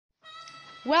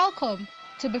Welcome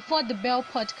to Before the Bell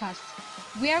podcast,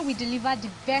 where we deliver the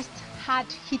best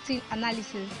hard-hitting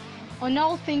analysis on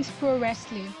all things pro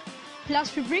wrestling.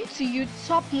 Plus, we bring to you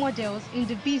top models in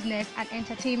the business and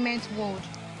entertainment world.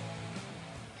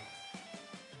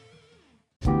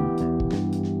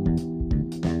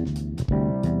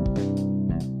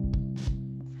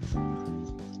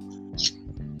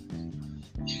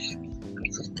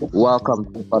 Welcome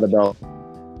to Before the Bell.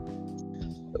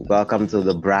 Welcome to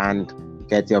the brand.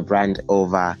 Get your brand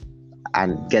over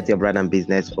and get your brand and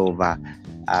business over.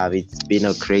 It's been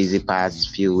a crazy past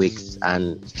few weeks,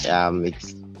 and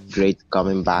it's great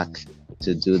coming back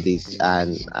to do this.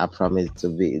 And I promise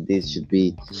this should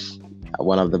be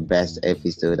one of the best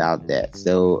episodes out there.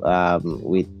 So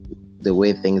with the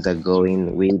way things are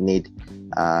going, we need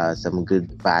some good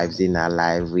vibes in our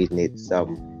life. We need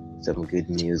some good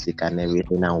music and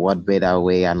everything. And what better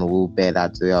way and who better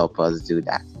to help us do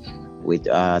that with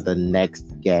the next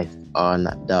guest on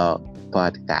the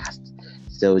podcast.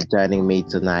 So joining me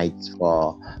tonight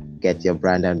for Get Your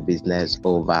Brand and Business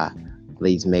Over,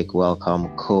 please make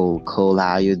welcome Cole. Cole,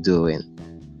 how are you doing?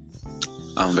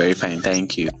 I'm very fine,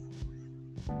 thank you.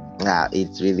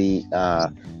 It's really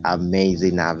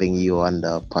amazing having you on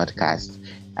the podcast.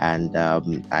 And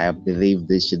I believe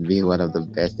this should be one of the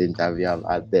best interviews I've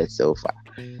had there so far.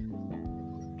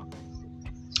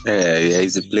 Yeah,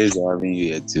 it's a pleasure having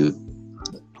you here too.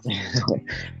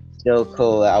 So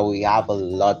cool. We have a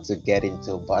lot to get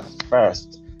into, but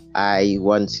first, I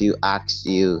want to ask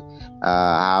you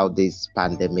how this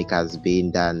pandemic has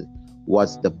been, and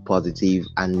what's the positive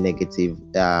and negative,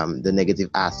 the negative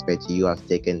aspect you have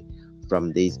taken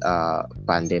from this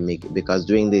pandemic, because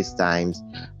during these times,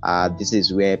 this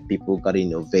is where people got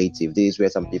innovative. This is where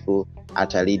some people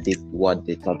actually did what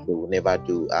they thought they would never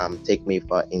do. Take me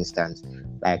for instance,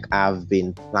 like I've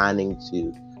been planning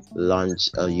to launch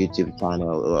a YouTube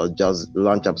channel or just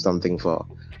launch up something for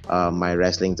my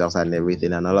wrestling talks and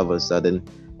everything, and all of a sudden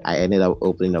I ended up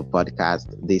opening a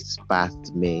podcast this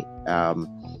past May.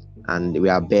 And we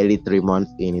are barely 3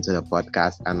 months into the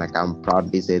podcast, and I can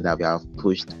proudly say that we have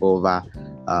pushed over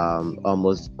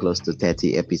almost close to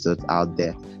 30 episodes out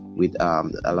there, with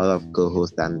a lot of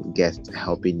co-hosts and guests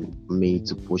helping me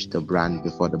to push the brand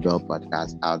Before the Bell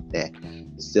podcast out there.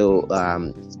 So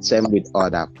same with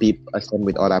other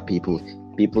people.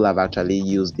 People have actually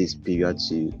used this period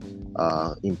to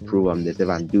improve on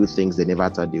themselves and do things they never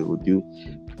thought they would do.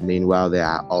 Meanwhile, there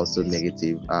are also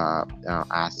negative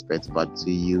aspects. But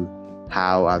to you,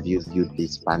 how have you viewed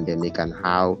this pandemic, and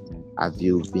how have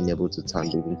you been able to turn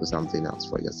it into something else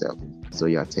for yourself? So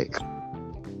your take.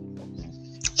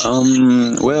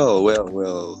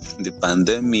 Well, the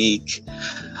pandemic.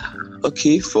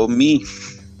 Okay, for me,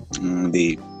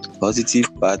 the positive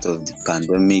part of the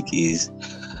pandemic is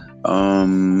I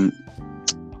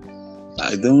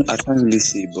can't really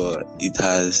say, but it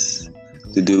has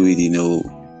to do with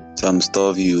some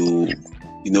stuff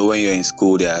when you're in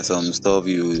school, there are some stuff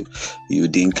you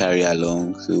didn't carry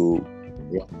along. So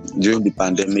during the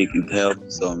pandemic, it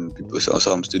helped some people,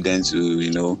 some students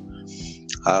to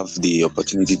have the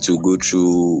opportunity to go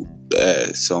through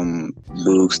some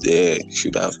books they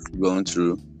should have gone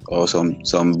through, or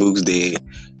some books they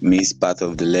missed part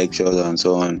of the lectures and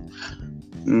so on.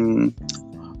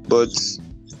 But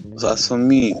as for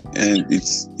me, and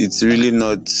it's really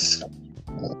not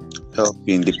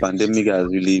helping. The pandemic has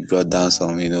really brought down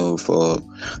some, for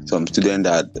some students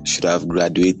that should have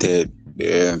graduated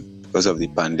because of the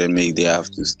pandemic, they have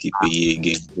to skip a year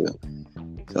again.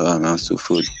 So I'm so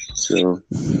full. So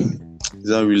it's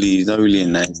not really a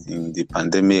nice thing. The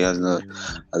pandemic has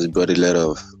brought a lot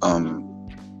of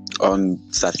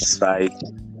unsatisfied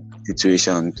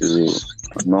situation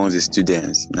among the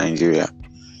students in Nigeria.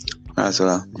 That's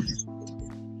all.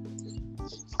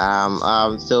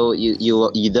 So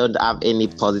you don't have any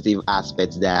positive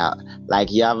aspects there?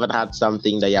 Like, you haven't had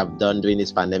something that you have done during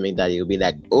this pandemic that you'll be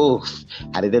like, oh,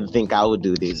 I didn't think I would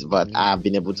do this, but I've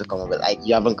been able to come up with, like,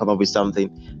 you haven't come up with something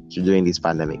during this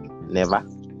pandemic? Never?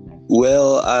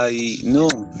 Well, I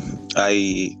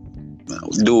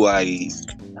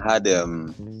had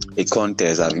a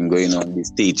contest. I've been going on the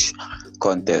stage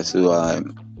contest. So I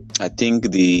think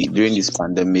during this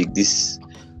pandemic,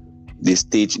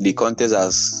 the contest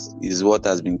is what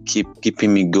has been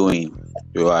keeping me going.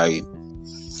 So I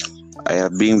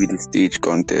have been with the stage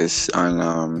contest, and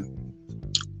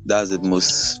that's the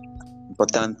most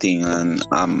important thing. And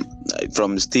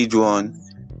from stage 1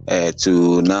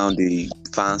 to now the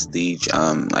fan stage,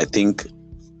 I think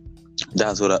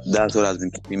that's what has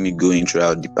been keeping me going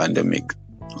throughout the pandemic,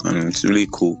 and it's really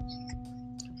cool.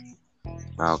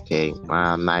 Okay,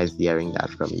 nice hearing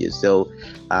that from you. So,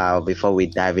 before we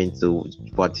dive into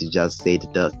what you just said,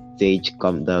 the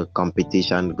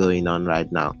competition going on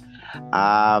right now,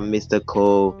 Mr.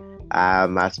 Cole,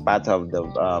 as part of the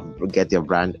Get Your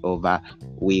Brand Over,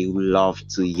 we love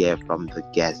to hear from the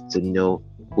guests to know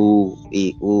who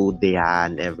they are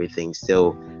and everything.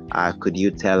 So, could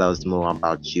you tell us more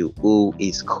about you? Who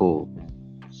is Cole?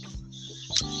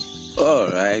 All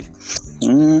right.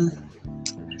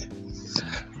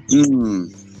 Mm,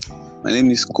 my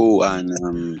name is Ko, and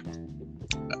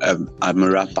I'm a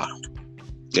rapper.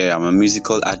 Yeah, I'm a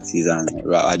musical artist, and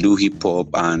I do hip hop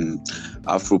and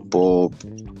Afro pop.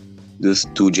 Those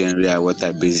two genres are what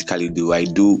I basically do. I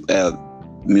do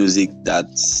music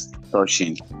that's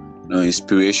touching,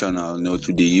 inspirational,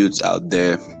 to the youths out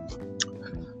there,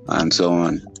 and so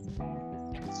on.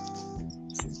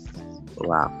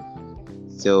 Wow.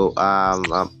 So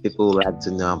people would like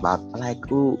to know about like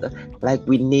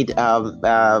we need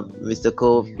Mr.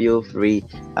 Cole, feel free.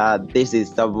 This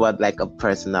is somewhat like a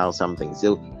personal something.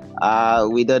 So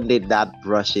we don't need that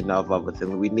brushing off of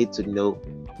everything. We need to know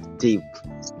deep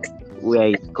where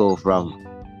it go from.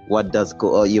 What does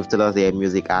go? Oh, you've told us you're a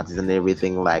music artist and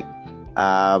everything. Like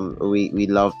we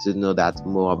love to know that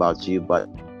more about you, but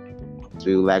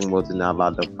we would like more to know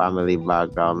about the family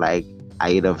background. Like, are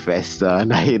you the first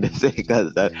son? Are you the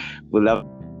second son? We love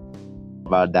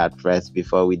about that first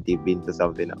before we deep into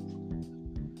something else.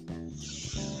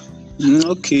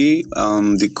 Okay.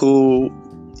 The Ko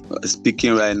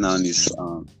speaking right now is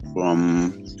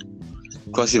from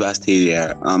Cross River State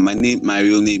here. My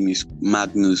real name is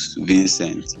Magnus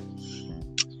Vincent.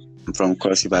 I'm from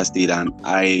Cross River State, and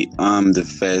I am the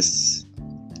first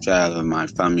child of my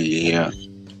family here.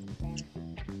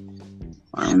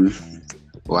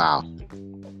 Wow.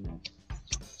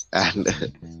 And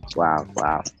wow.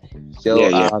 So,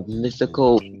 Yeah. Mr.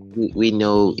 Cole, we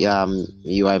know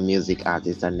you are a music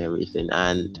artist and everything,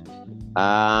 and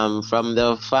from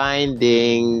the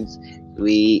findings,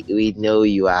 we know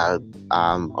you are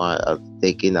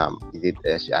taking is it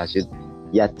I should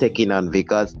yeah taking on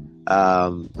because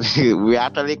we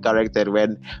actually corrected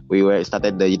when we were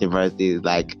started the university.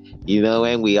 Like,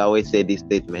 when we always say this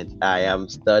statement, I am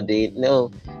studying. No,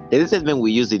 this statement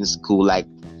we use in school. Like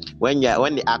when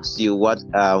they ask you what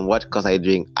course are you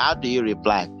doing, how do you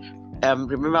reply?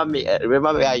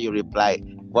 Remember how you reply,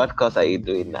 what course are you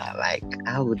doing now? Like,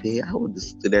 how would the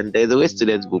student, there's a way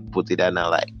students will put it, and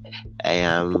I'm like, I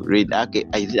am read, okay,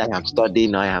 I am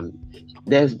studying, I am,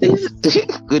 there's this.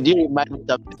 Could you remind me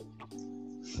something?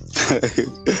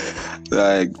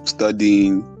 Like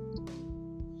studying.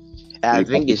 I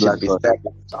think it should be studying.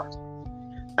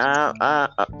 I've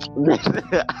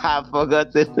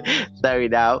forgotten. Sorry,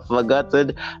 now I've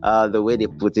forgotten the way they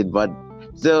put it. But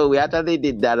so we actually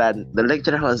did that, and the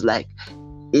lecturer was like,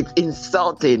 "It's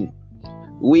insulting.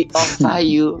 We offer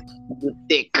you to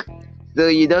take, so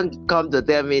you don't come to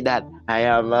tell me that I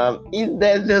am."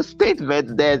 There's a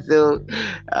statement there, so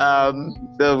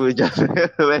we just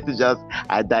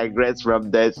I digress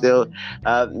from there. So,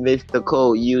 Mr.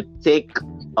 Cole, you take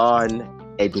on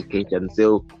education.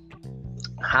 So,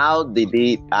 how did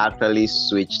it actually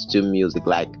switch to music?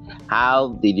 Like, how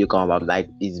did you come about? Like,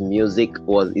 is music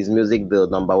the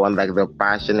number one, like the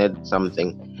passionate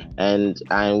something? And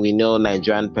we know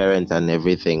Nigerian parents and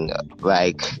everything.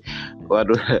 Like, what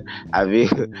have you?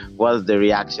 What's the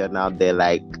reaction out there?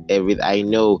 Like, I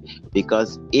know,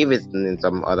 because if it's in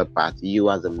some other part, you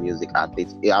as a music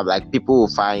artist, like, people will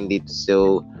find it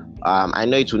so. I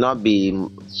know it will not be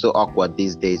so awkward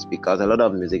these days because a lot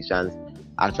of musicians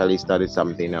actually studied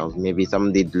something else. Maybe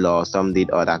some did law, some did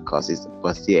other courses,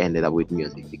 but still ended up with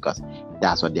music because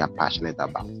that's what they are passionate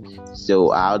about.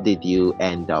 So, how did you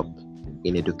end up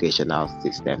in educational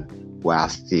system while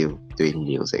still doing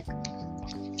music?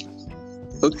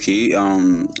 Okay.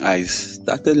 I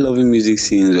started loving music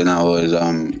since when I was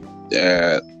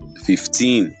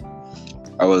 15.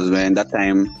 When that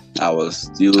time I was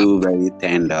still very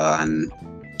tender, and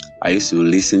I used to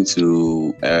listen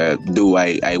to though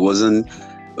I wasn't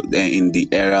in the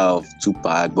era of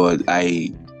Tupac, but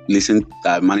I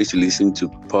managed to listen to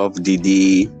Puff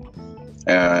Diddy,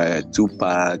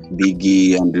 Tupac,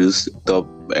 Biggie, and those top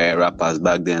rappers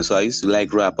back then. So I used to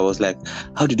like rap. I was like,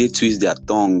 how do they twist their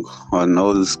tongue on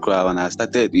all this crap? And I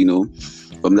started,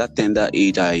 from that tender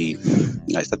age, I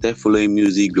started following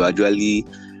music gradually,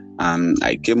 and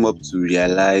I came up to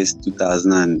realize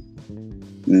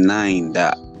 2009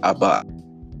 that about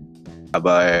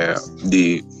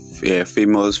the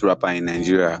famous rapper in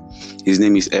Nigeria. His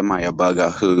name is Emma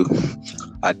Yabaga. Who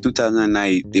at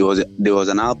 2009 there was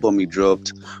an album he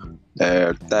dropped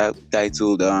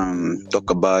titled "Talk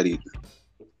About It."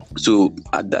 So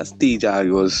at that stage, I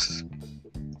was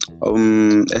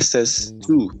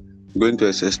SS2, going to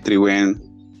SS3 when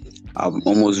I'm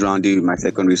almost rounding with my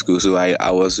secondary school. So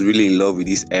I was really in love with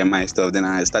this MI stuff. Then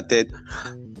I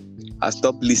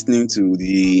stopped listening to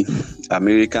the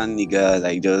American niggas.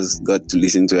 I just got to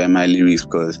listen to MI lyrics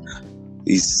because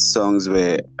his songs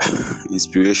were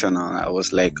inspirational. I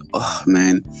was like, oh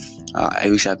man, I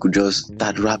wish I could just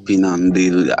start rapping. And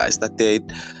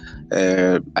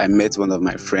I met one of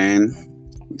my friends.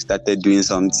 We started doing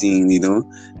something,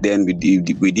 Then we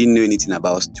didn't know anything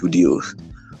about studios.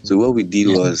 So what we did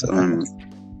was,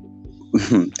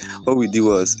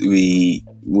 we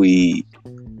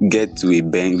get to a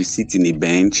bench, we sit in a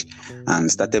bench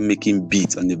and started making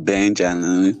beats on the bench,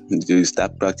 and we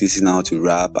start practicing how to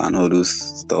rap and all those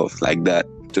stuff like that.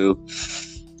 So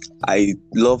I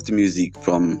loved music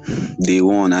from day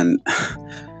one, and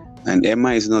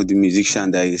Emma is not the musician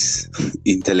that is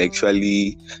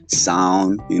intellectually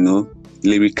sound,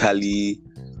 lyrically,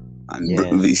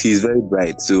 and she's very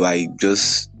bright. So I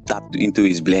just tapped into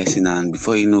his blessing, and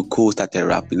before Cole started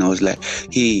rapping, I was like,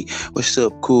 hey, what's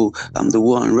up, Cole? I'm the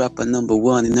one rapper number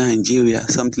one in Nigeria,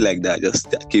 something like that.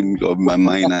 Just came up my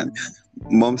mind, and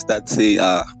mom started saying,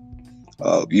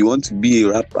 you want to be a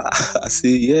rapper? I say,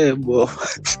 yeah, bro.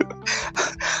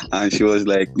 And she was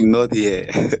like, not here.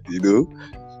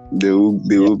 They will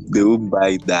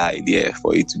buy the idea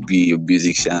for it to be a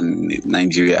musician in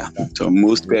Nigeria. So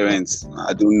most parents,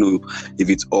 I don't know if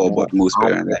it's all, but most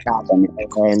parents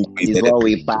is what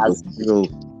we pass through.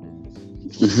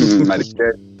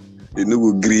 They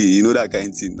no agree, that kind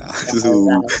of thing. So,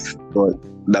 but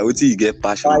that way you get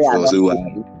passion for. So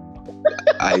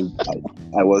I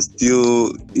was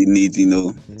still in it.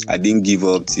 I didn't give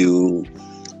up till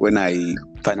when I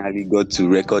finally got to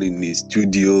record in the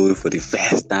studio for the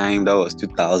first time. That was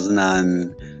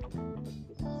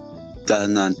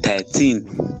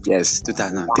 2013. Yes,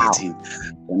 2013. Wow.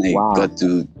 When I got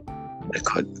to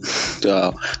record.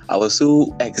 So I was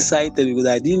so excited because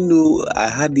I didn't know I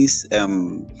had this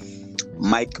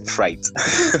mic fright.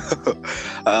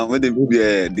 When the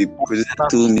producer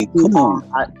told me, come on.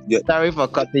 Sorry for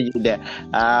cutting you there.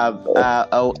 A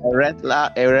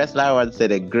wrestler once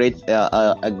said a great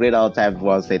all-time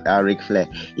once said, Ric Flair.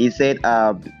 He said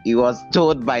he was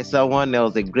told by someone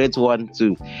else, a great one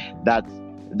too, that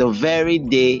the very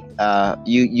day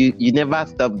you never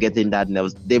stop getting that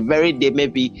nerves. The very day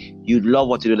maybe you love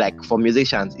what you do, like for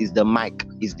musicians is the mic,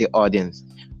 is the audience.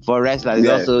 For wrestlers, it's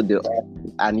also the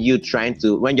and you trying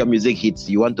to, when your music hits,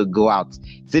 you want to go out.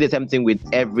 See the same thing with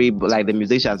like the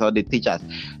musicians or the teachers.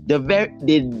 The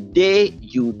day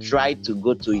you try to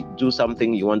go to do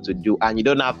something you want to do and you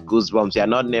don't have goosebumps, you're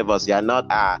not nervous, you're not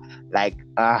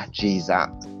Jesus.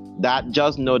 That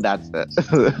just know that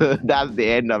that's the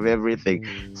end of everything.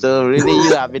 So really,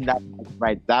 you having that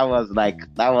right, that was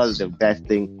the best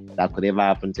thing that could ever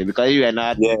happen to you, because you were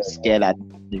not scared at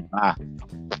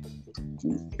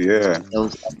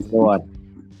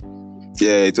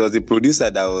it was the producer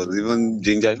that was even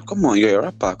ginger. Come on, you're a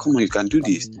rapper. Come on, you can do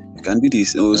this. You can do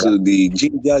this. Also, the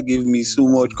ginger gave me so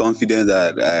much confidence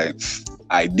that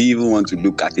I didn't even want to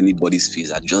look at anybody's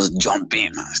face. I just jumped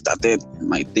in and started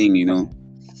my thing,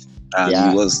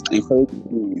 And he was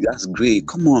encouraging me. That's great.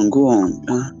 Come on, go on.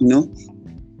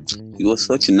 He was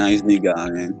such a nice nigga,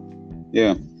 man.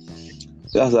 Yeah.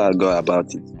 That's how I got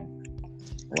about it.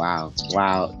 Wow,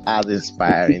 that's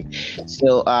inspiring.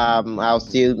 So I'll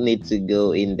still need to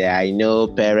go in there. I know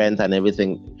parents and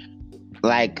everything.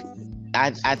 Like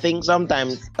I think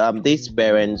sometimes these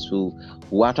parents who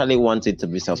actually want it to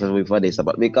be successful before they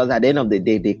support, because at the end of the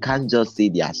day they can't just see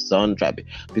their son try,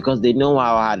 because they know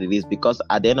how hard it is, because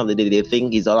at the end of the day they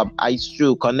think it's all about, it's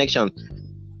true, connection.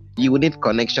 You need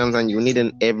connections and you need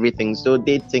everything. So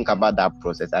they think about that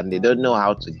process and they don't know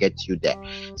how to get you there.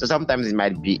 So sometimes it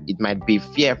might be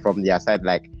fear from their side,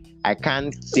 like I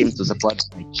can't seem to support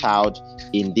my child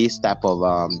in this type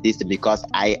of this, because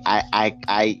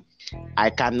I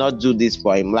cannot do this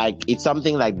for him. Like it's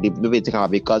something like they maybe think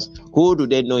about, because who do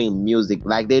they know in music?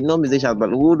 Like they know musicians, but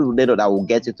who do they know that will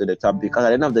get you to the top? Because at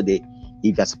the end of the day,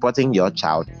 if you're supporting your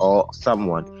child or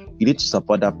someone, you need to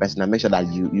support that person and make sure that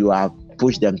you have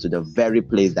push them to the very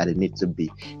place that it needs to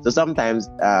be. So sometimes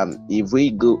if we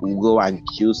go and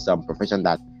choose some profession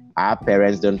that our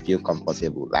parents don't feel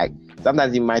comfortable, like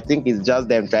sometimes you might think it's just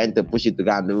them trying to push it to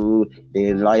go and do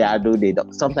the lawyer,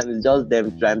 sometimes it's just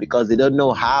them trying, because they don't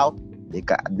know how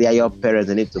they are your parents,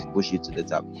 they need to push you to the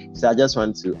top. So I just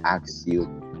want to ask you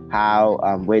how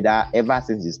whether ever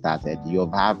since you started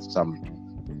you've had some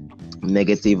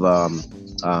negative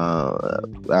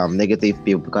negative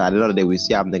people, because at the end of the day we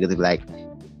see negative, like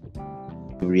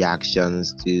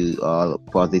reactions to all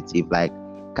positive? Like,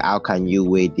 how can you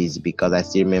weigh this? Because I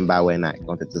still remember when I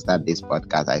wanted to start this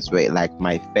podcast, I swear, like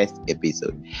my first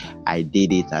episode, I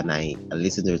did it and I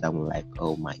listened to it. I'm like,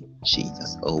 oh my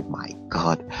Jesus, oh my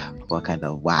God, what kind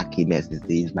of wackiness is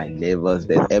this? My neighbors,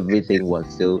 that everything was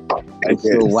so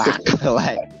whack.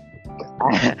 Like,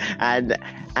 and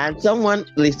someone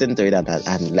listened to it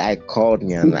and like called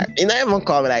me and like, you know, even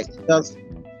called me like, just,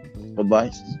 oh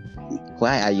boy,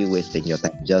 why are you wasting your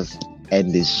time? Just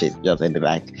end this shit. Just end it.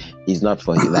 Like, it's not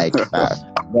for you. Like, but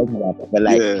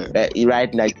like,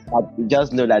 right now, you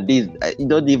just know that this, you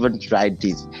don't even try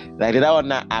this. Like, that one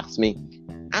now asked me,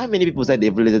 how many people said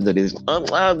they've listened to this?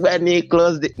 When he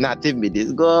closed it, nothing with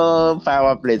this. Go find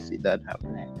one place. You don't have,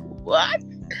 like, what?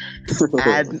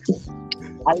 And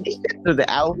I listened to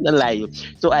I won't lie you.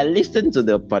 So I listened to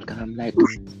the podcast. I'm like,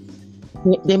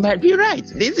 they might be right.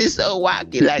 This is so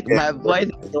wacky. Like, my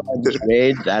voice is so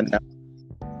strange and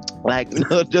like,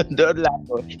 no, don't laugh.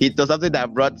 It was something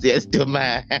that brought tears to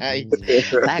my eyes.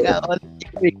 Like, I was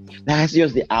like,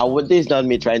 seriously, this is not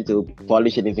me trying to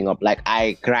polish anything up. Like,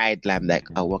 I cried. Like, I'm like,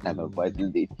 oh, what kind of voice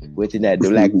is this? Waiting there, do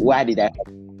like, why did I?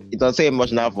 It was so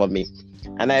emotional for me.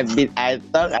 And I think I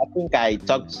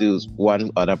talked to one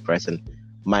other person.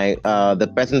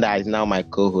 The person that is now my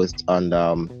co-host on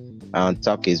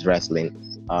Talk is Wrestling,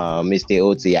 Mr.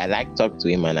 OT. I like talked to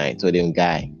him and I told him,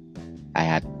 guy,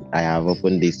 I have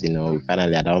opened this,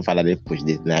 finally I don't finally push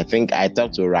this. And I think I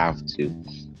talked to Ralph too,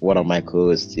 one of my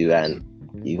co-hosts too, and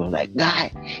he was like,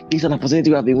 guy, this is an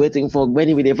opportunity I've been waiting for.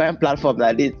 When we define platform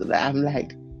like this, I'm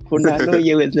like, I know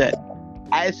you with that.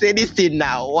 I say this thing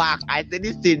now work. I say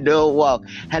this thing don't work.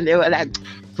 And they were like,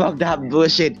 fuck that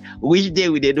bullshit. Which day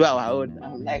we they do our own?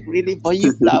 I'm like, really, for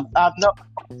you, I'm not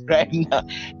right now.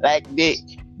 Like they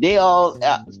all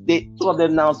two of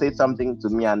them now say something to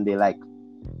me and they like,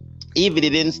 if it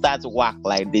didn't start to work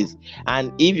like this,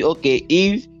 and if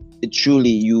truly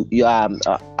you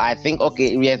I think,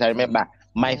 okay, yes, I remember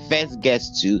my first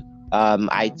guest to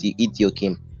Itio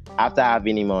Kim, after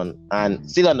having him on and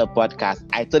still on the podcast,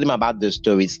 I told him about the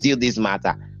story, still this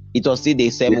matter. It was still the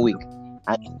same week,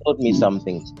 and he told me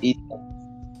something.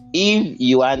 If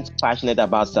you aren't passionate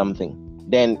about something,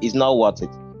 then it's not worth it.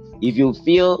 If you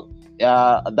feel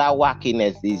that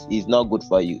wackiness is not good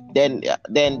for you, then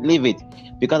leave it.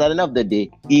 Because at the end of the day,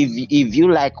 if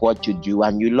you like what you do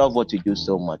and you love what you do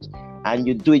so much, and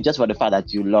you do it just for the fact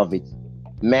that you love it,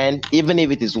 man, even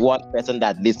if it is one person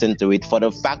that listened to it, for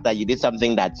the fact that you did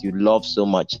something that you love so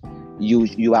much,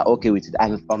 you are okay with it.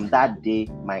 And from that day,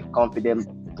 my confidence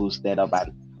boosted up,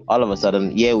 and all of a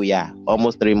sudden, here we are,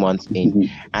 almost 3 months in,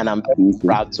 and I'm very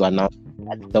proud to announce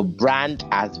that the brand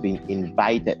has been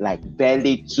invited. Like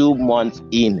barely 2 months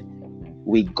in,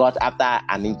 we got, after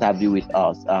an interview with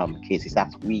us, Casey,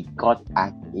 we got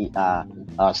a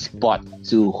spot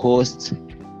to host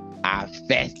our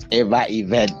first ever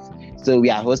event. So we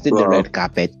are hosting the red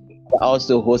carpet. We're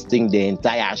also hosting the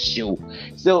entire show.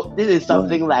 So this is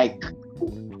something like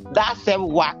that same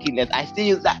wackiness. I still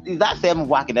use that. Is that same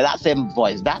wackiness, that same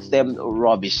voice, that same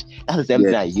rubbish. That's the same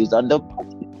thing I use on the.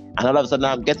 And all of a sudden,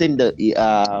 I'm getting the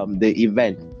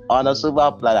event on a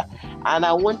silver platter. And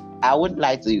I won't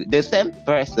lie to you. The same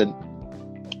person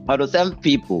or the same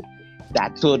people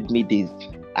that told me this,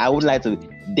 I wouldn't lie to you.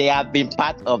 They have been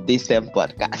part of this same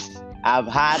podcast. I've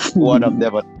had one of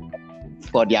them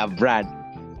for their brand.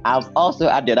 I've also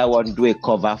had the other one do a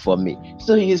cover for me.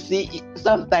 So you see,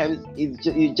 sometimes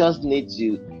you just need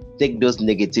to take those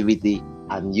negativity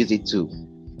and use it to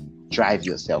drive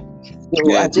yourself.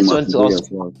 So I just want to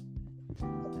also,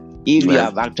 if you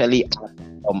have actually had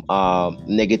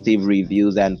negative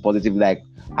reviews and positive, like,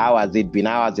 how has it been?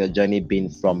 How has your journey been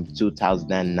from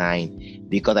 2009?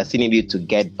 Because I still need you to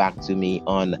get back to me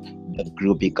on the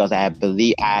group, because I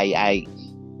believe I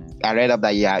read up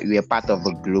that you were part of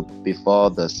a group before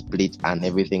the split and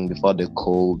everything, before the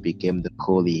Cole became the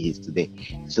Cole he is today.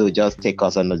 So just take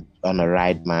us on a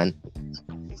ride, man.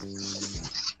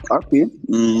 Okay.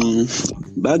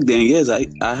 Back then, yes, I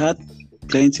had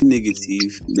plenty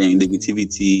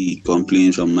negativity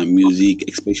complaints from my music,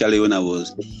 especially when I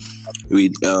was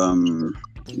with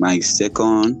my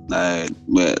second,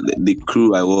 the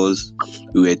crew I was.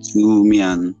 We were two, me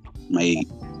and my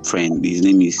friend. His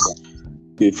name is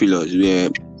Philus.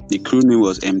 The crew name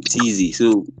was MTZ.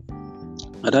 So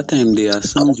at that time, there are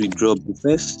songs we dropped. The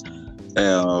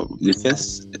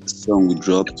first song we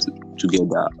dropped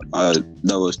together,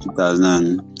 that was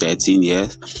 2013.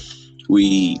 Yes,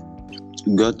 we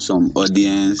got some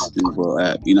audience for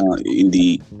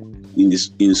in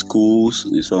schools.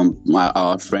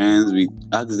 Our friends, we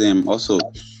asked them also,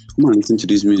 come and listen to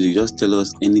this music. Just tell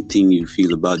us anything you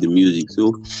feel about the music.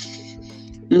 So,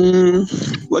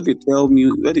 what they tell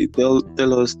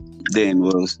us then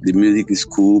was the music is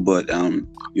cool, but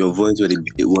your voice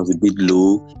was a bit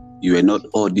low. You were not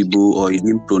audible, or you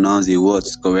didn't pronounce the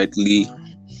words correctly.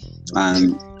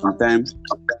 And sometimes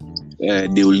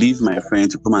they will leave my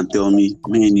friend to come and tell me,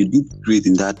 "Man, you did great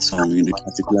in that song, in the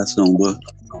particular song, but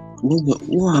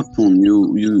what happened?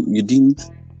 You didn't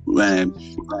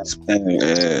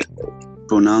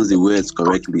pronounce the words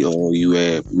correctly, or you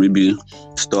were maybe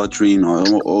stuttering, or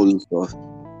all this stuff."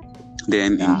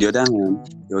 Then in the other hand,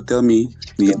 they'll tell me,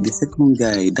 the second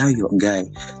guy, that your guy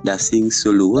that sings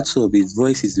solo, what's up? His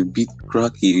voice is a bit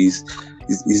cracky.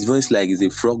 His voice like is a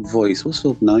frog voice. What's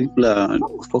up now? People are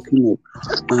fucking up.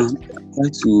 Try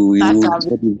to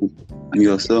in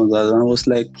your songs. And I was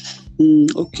like,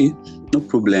 okay, no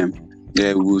problem.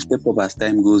 Yeah, we'll step up as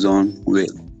time goes on. We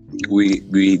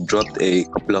dropped a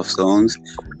couple of songs.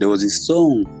 There was a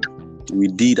song we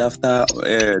did after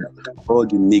all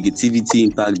the negativity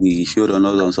impact they showed on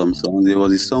us on some songs. There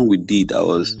was a song we did that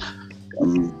was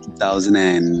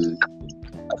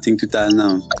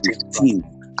 2015.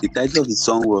 The title of the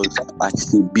song was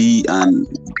HTB, and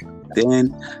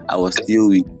then I was still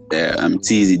with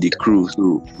TZ, the crew.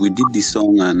 So we did the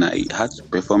song, and I had to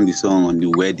perform the song on the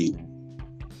wedding,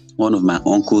 one of my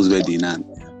uncle's wedding, and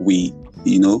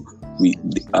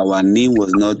our name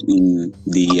was not in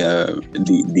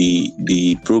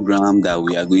the program that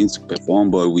we are going to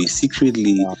perform, but we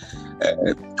secretly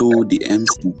told the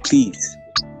MC, please,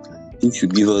 he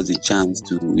should give us a chance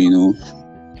to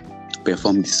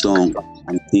perform the song,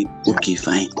 and say, okay,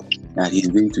 fine, that he's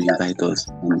going to invite us.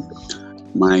 And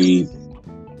my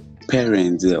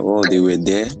parents, they were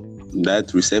there,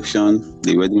 that reception,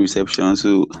 the wedding reception.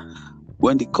 So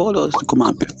when they called us to come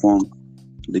and perform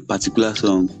the particular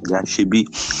song, that Shebi,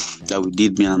 that we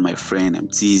did, me and my friend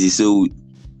MTZ. So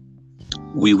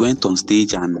we went on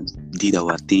stage and did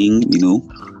our thing,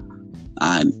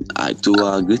 and to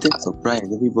our greatest surprise,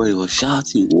 everybody was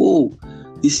shouting, "Whoa,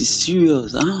 this is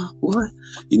serious, huh? What?"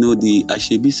 The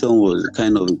Ashebi song was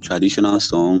kind of a traditional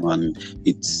song, and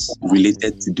it's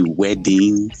related to the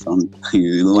wedding.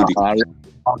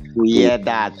 We hear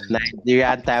that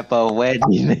Nigerian type of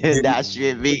wedding. That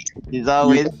should be. It's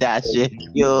always that shit.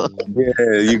 Yeah,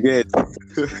 you get.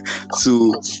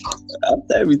 So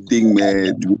after everything,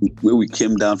 man, when we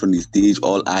came down from the stage,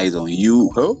 all eyes on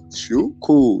you. Oh, sure,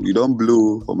 cool. You don't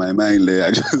blow for my mind, like.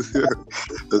 I just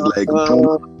was like,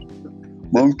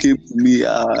 Mom came to me.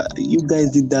 You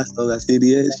guys did that song. I said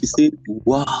yes. She said,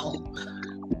 wow,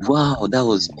 that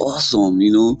was awesome.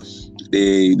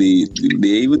 They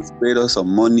even paid us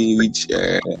some money, which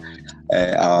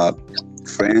our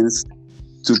friends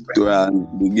took to, and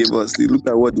they gave us. Look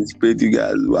at what they paid you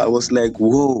guys. I was like,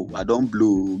 whoa, I don't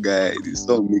blow, guy. This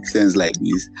song makes sense like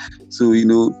this. So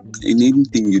in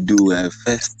anything you do,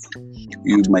 first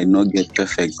you might not get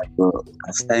perfect, but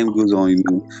as time goes on,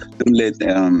 don't let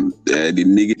the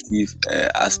negative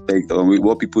aspect or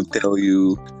what people tell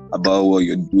you about what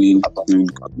you're doing.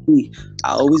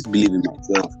 I always believe in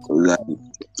myself, because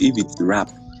if it's rap,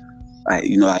 I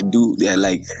do. They're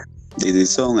like, there's a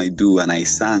song I do and I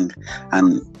sang,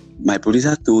 and my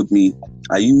producer told me,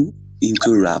 "Are you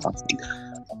into rap?"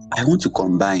 I want to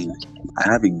combine. I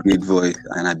have a great voice,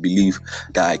 and I believe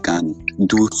that I can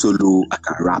do solo. I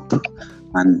can rap,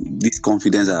 and this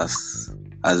confidence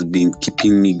has been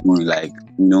keeping me going. Like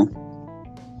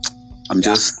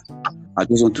I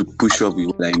just want to push up with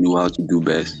what I know how to do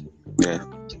best. Yeah.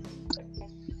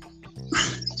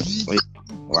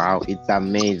 Wow, it's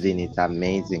amazing. It's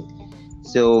amazing.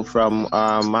 So from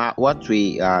what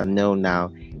we know now,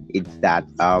 it's that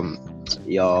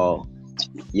your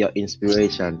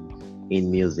inspiration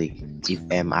in music is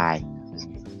MI,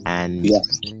 and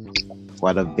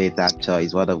what a better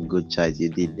choice, what a good choice you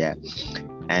did there.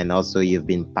 And also you've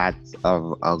been part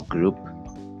of a group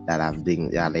that have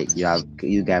been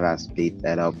you guys have split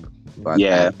that up, but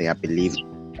I believe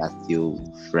are still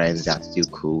friends, are still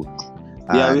cool.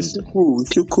 Yeah, we're still cool.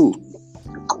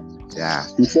 Yeah.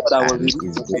 Before that was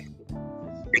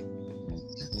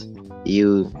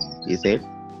you said?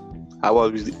 I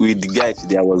was with the guy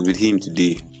today. I was with him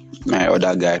today, my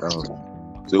other guy. Oh.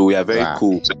 So we are very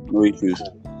cool. No issues.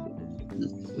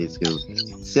 It's good.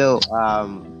 So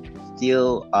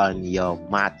still on your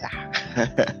matter.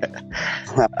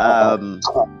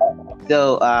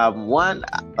 One,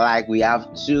 like, we have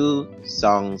 2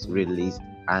 songs released,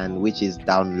 and which is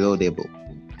downloadable,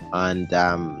 and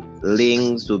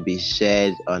links will be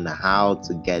shared on how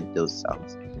to get those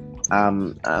songs.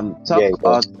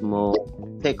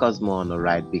 Take us more on the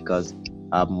ride, because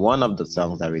one of the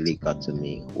songs that really got to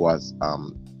me was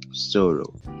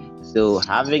Sorrow. So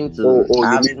You mean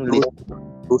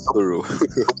no sorrow?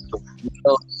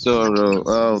 No Sorrow.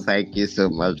 Oh, thank you so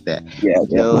much there. Yeah,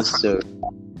 No Sorrow.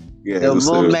 yeah, The no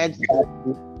sorrow. moment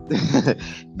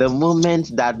the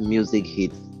moment that music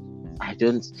hits, I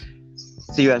don't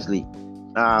seriously.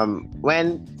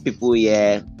 When people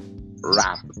hear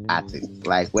rap artists,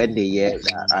 like when they hear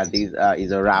this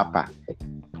is a rapper,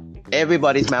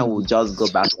 everybody's mind will just go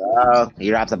back. Oh,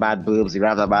 he raps about boobs, he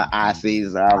raps about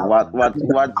asses. What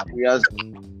serious?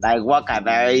 Like, what can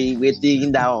I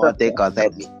waiting down or take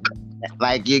concept?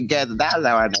 Like, you get that's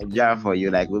our Nigeria for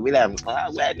you. Like, we'll be like,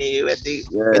 when he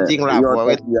waiting rap or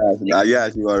waiting.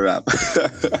 Yes, you are rap.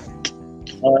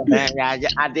 At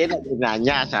the end of the day,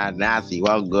 Nyash and Nasi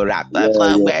won't go rap. Yeah, That's why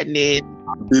yeah. when these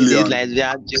Billion.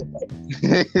 Nigerian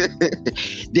children,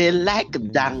 they like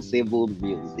danceable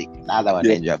music. That's our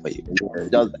Yeah. Nigeria for you. Yeah,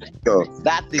 Just, sure.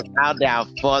 that is how they have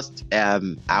forced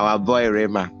our boy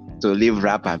Rema to leave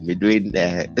rap and be doing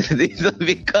this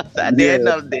because at the end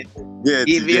of the day, Yeah,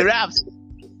 if he yeah. raps,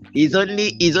 he's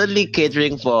only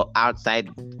catering for outside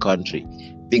country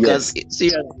because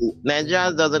seriously,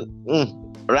 Nigeria doesn't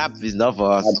rap is not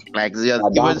for us. Like seriously,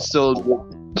 even soul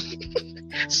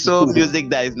music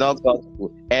that is not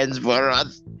gospel ends for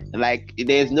us. Like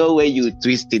there's no way you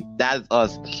twist it. That's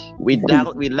us. We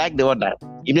like the one that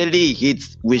immediately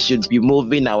hits. We should be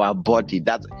moving our body.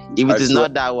 That if it is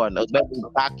not that one, let me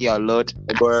pack your load.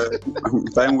 But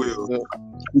time will.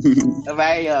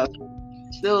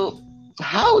 So,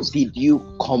 how did you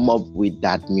come up with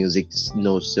that music,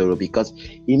 No Sorrow? Because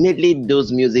immediately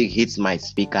those music hits my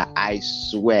speaker, I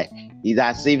swear, it's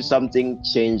as if something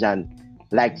changed, and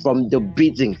like from the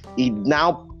beating, it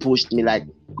now pushed me. Like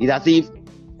it's as if,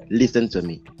 listen to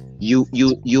me. You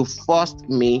forced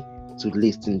me to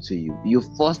listen to you. You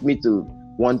forced me to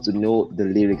want to know the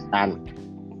lyrics, and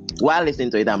while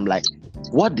listening to it, I'm like,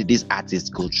 what did this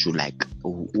artist go through? Like,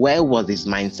 where was his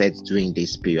mindset during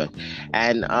this period?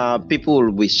 And people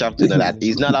will be shocked to know that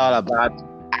it's not all about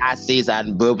asses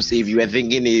and boobs. If you were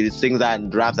thinking he sings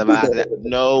and raps about that,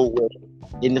 no way.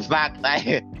 In fact,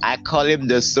 I call him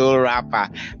the soul rapper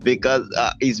because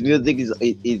his music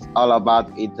is all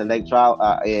about intellectual,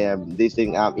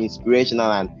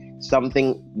 inspirational and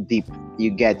something deep. You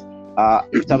get.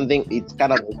 It's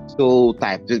kind of a soul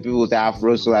type. People say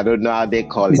Afro soul, I don't know how they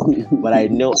call it, but I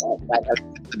know I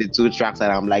listen to the two tracks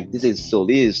and I'm like, this is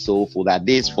soulful. That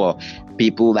this for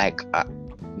people like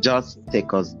just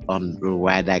take us on the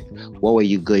ride. Like, what were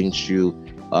you going through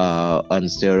on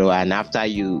Zero? And after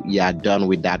you are done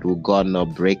with that, we'll go on a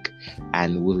break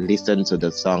and we'll listen to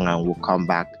the song and we'll come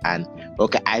back. And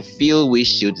okay, I feel we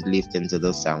should listen to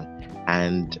the song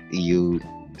and you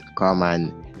come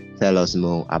and tell us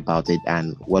more about it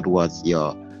and what was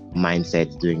your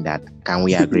mindset doing that. Can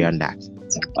we agree on that?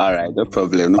 All right, no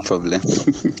problem.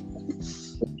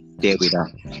 There we go.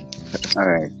 All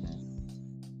right.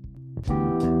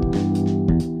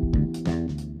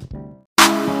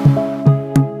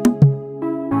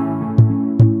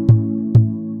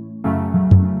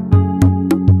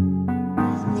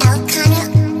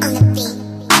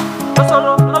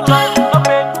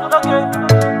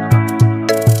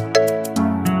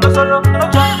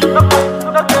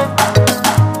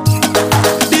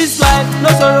 This life, no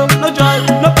sorrow, no joy,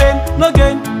 no pain, no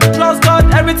gain. Trust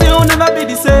God, everything will never be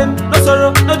the same. No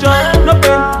sorrow, no joy, no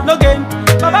pain, no gain.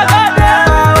 Baba God,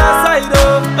 side,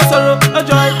 no sorrow, no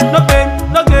joy, no pain,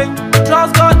 no gain.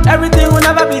 Trust God, everything will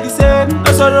never be the same.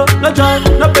 No sorrow, no joy,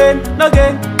 no pain, no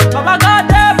gain. Baba God,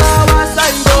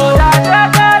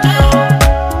 side,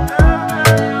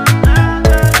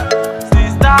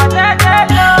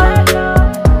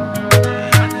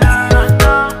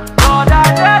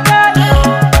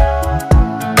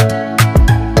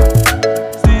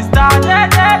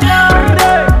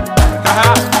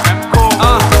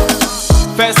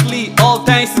 Firstly, all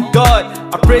thanks to God.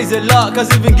 I praise the Lord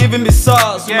cause He been giving me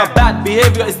sauce. With my bad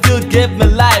behavior, He still gave me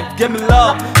life, gave me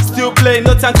love. Still playing,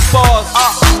 no time to pause.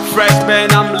 Fresh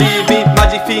man, I'm leaving.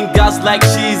 Magic fingers like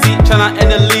cheesy, tryna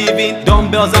earn a living.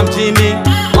 Dumbbells, I'm gymming.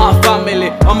 My family,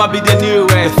 I'ma be the new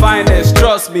way. The finest,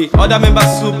 trust me. Other members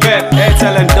superb,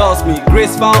 Airtel endorse me.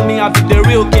 Grace found me, I'll be the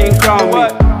real king, crown me.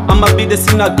 I'ma be the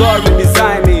synagogue,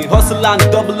 redesign me. Hustle and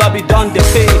double up, it done the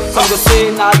pay. Some go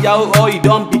say, nah, yo, oh, you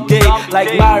don't be gay.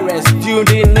 Like Mares, tune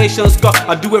the nation's cup.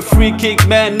 I do a free kick,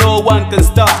 man, no one can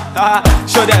stop.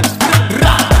 Show them.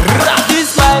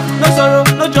 This life, no sorrow,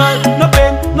 no joy, no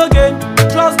pain, no gain.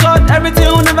 Trust God, everything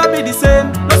will never be the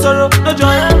same. No sorrow, no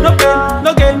joy, no pain,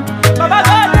 no gain. Baba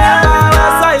God,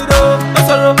 side, no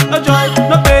sorrow, no joy,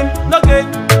 no pain, no gain.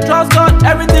 Trust God,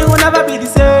 everything will never be the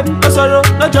same. No sorrow,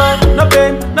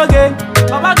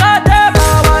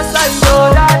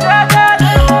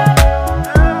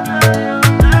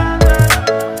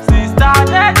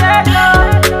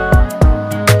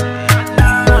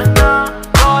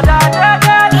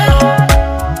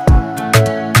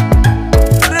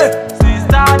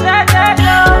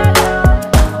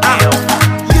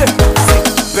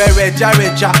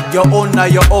 Jareja, your own, now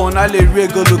your own. I lay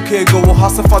regal, okay, go. We'll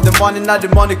hustle for the money, now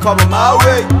the money coming my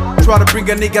way. Try to bring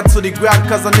a nigga to the ground,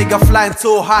 cause a nigga flying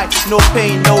too high. No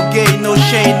pain, no gain, no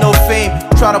shame, no fame.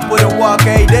 Try to put in work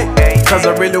every day. Cause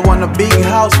I really want a big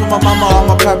house with my mama or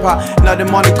my papa. Now the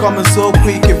money coming so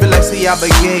quick, it feel like say I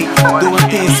begin doing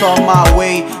things on my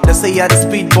way. They say I the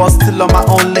speed boss, still on my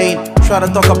own lane. Try to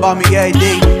talk about me every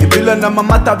day. If you learn my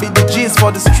matter, be the G's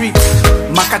for the street.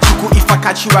 Makachuku, if I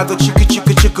catch you, I go chiku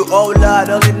chiku chiku. Oh Lord,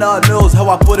 only Lord knows how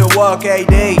I put in work every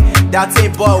day. That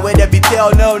ain't boy where they be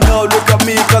tell no, no. Look at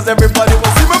me, cause everybody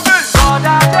will see my face.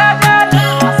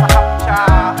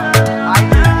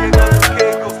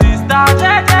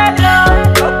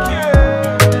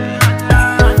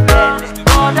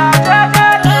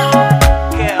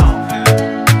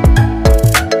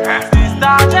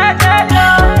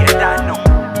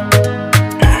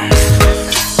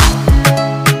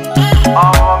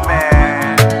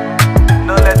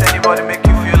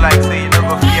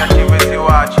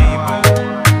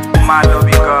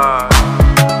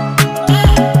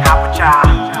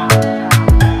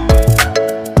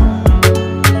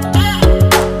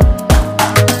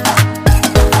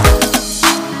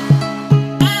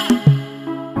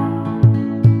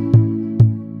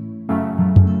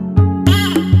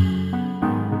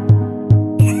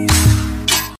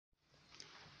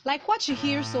 Like what you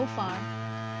hear so far,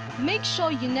 make sure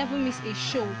you never miss a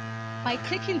show by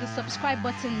clicking the subscribe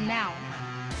button now.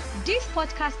 This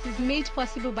podcast is made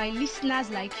possible by listeners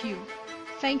like you.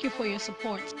 Thank you for your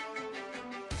support.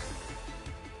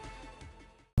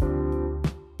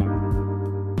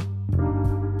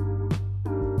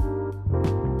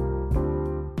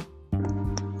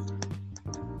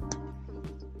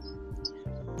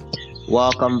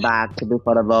 Welcome back to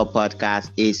Before the Bell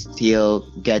podcast. Is still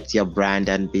Get Your Brand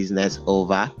and Business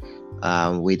Over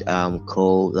with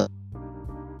Cole.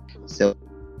 So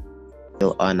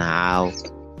on how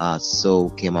Soul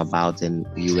came about and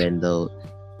you were in the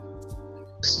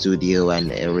studio and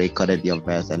recorded your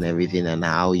verse and everything, and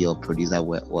how your producer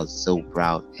was so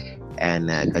proud. And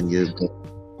can you?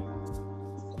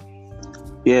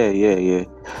 Yeah.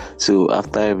 So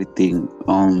after everything,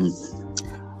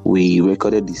 we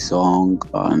recorded the song,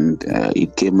 and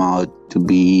it came out to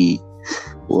be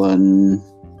one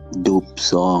dope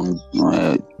song,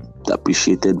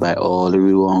 appreciated by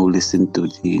everyone who listened to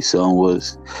the song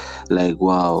was like,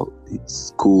 wow,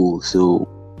 it's cool. So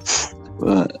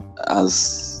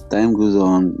as time goes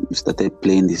on, we started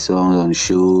playing the songs on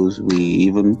shows.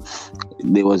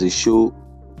 There was a show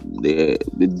they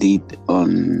did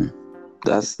on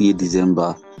last year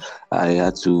December. I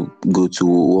had to go to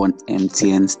one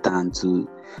MTN stand to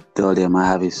tell them I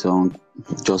have a song,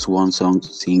 just one song to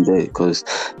sing there, because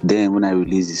then when I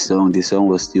released the song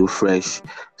was still fresh.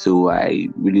 So I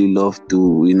really love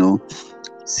to,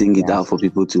 sing it out for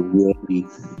people to hear me.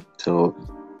 So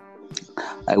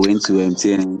I went to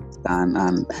MTN stand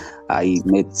and I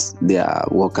met their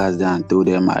workers there and told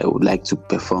them I would like to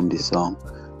perform the song.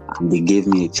 And they gave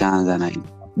me a chance and I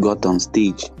got on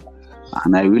stage.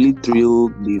 And I really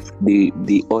thrilled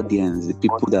the audience, the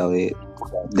people that were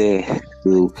there.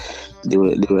 So they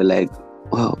were like,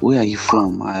 "Well, where are you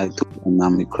from?" I told them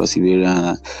I'm a Cross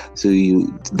Iberian. So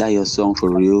that your song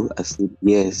for real? I said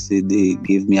yes. They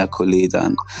gave me accolades,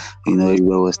 and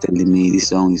everybody was telling me this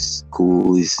song is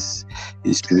cool, it's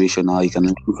inspirational. You can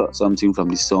look at something from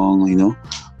the song,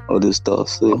 all those stuff.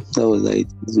 So that was like,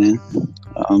 man.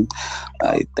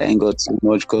 I thank God so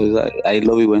much, because I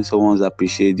love it when someone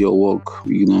appreciates your work.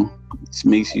 It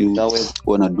makes you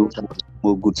want to do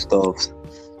more good stuff.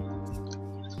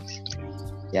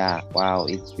 Yeah, wow,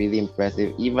 it's really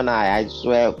impressive. Even I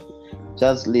swear,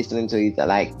 just listening to it,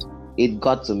 like, it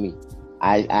got to me.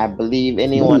 I believe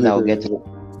anyone that will get to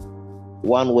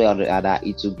one way or the other,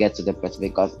 it will get to the person,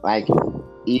 because like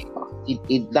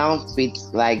it down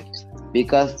fits, like,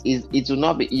 because it will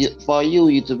not be for you.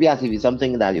 It will be as if it's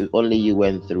something that only you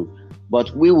went through.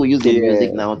 But we will use the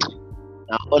music now to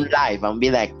our own life and be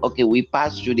like, okay, we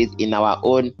passed through this in our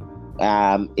own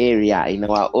area, in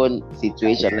our own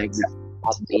situation, like that.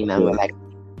 And we're like,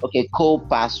 okay, Cole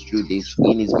passed through this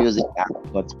in his music,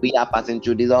 but we are passing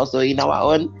through this also in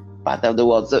our own part of the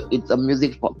world. So it's a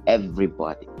music for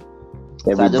everybody.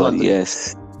 Everybody, so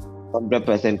yes.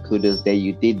 100% kudos that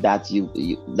you did that. You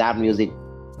that music.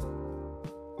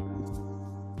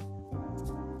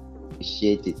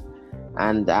 Appreciate it.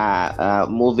 And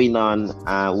moving on,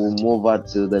 we'll move on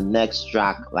to the next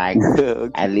track. Like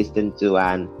okay. I listened to,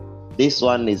 and this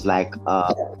one is like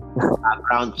a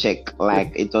background check.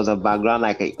 Like it was a background,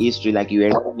 like a history, like you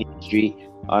were in history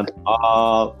on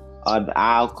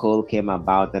how Cole came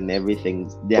about and everything.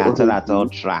 The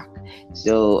Atol track.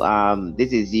 So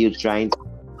this is you trying to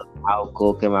how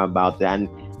Cole came about. And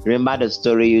remember the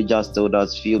story you just told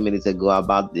us a few minutes ago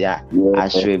about the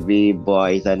Ashrevi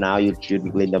boys and how you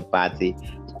triggering the party.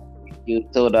 You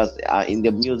told us in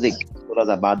the music, you told us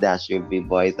about the Ashrevi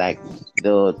boys, like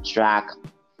the track,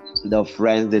 the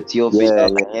friends, the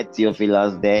Theophilus. I had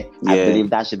Theophilus there. I believe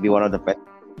that should be one of the first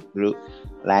group.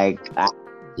 Like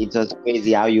it was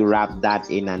crazy how you wrapped that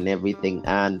in and everything.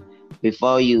 And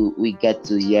before we get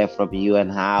to hear from you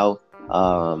and how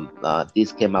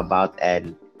this came about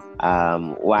and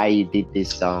why you did this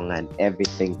song and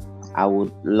everything, I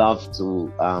would love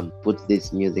to put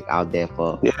this music out there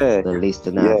for the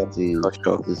listeners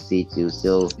to see too.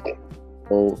 So,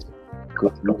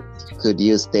 could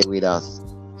you stay with us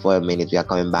for a minute? We are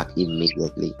coming back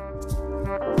immediately.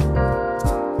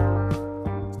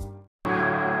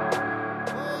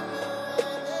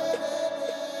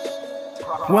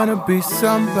 Wanna be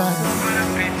somebody,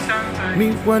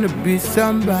 me wanna be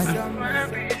somebody,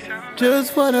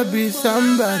 just wanna be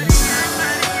somebody.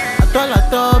 I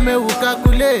thought me you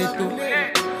calculate,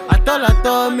 I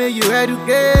thought me you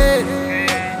educate,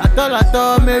 I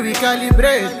thought me we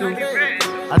calibrate,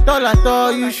 I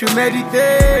thought you should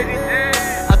meditate,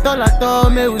 I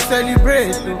thought me we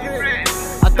celebrate,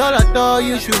 I thought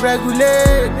you should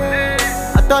regulate,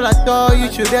 I thought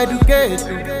you should educate.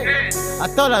 I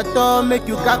thought make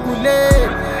you calculate.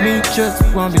 Me just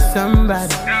wanna be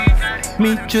somebody.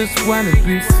 Me just wanna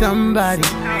be somebody.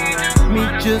 Me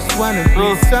just wanna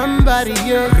be somebody,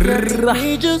 yeah.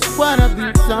 Me just wanna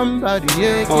be somebody,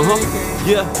 yeah.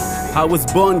 Yeah, I was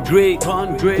born great,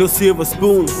 no silver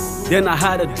spoon. Then I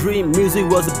had a dream, music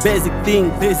was a basic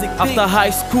thing. After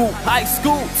high school,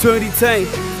 2010,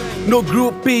 no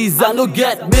groupies, I no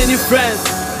get many friends.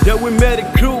 Then we made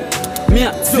a crew, me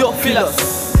and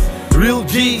Theophilus. Real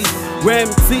G's, when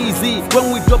TZ,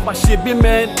 when we drop a shibby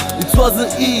man, it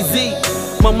wasn't easy.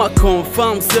 Mama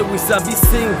confirmed, said we sabi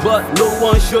sing, but no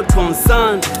one showed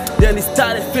concern. Then it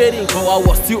started fading, but I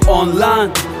was still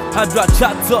online. I dropped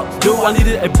chat up, though I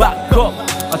needed a backup.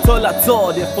 I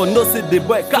told, therefore no say the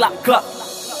boy clap.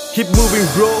 Keep moving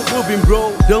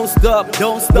bro, don't stop.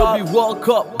 No be World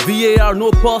Cup, VAR no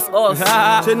pause us.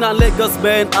 China Lagos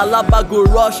man, Alaba go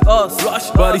rush us.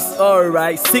 But it's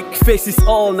alright, sick faces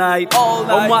all night. On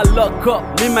my luck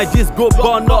up, me might just go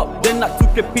burn up. Then I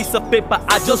took a piece of paper,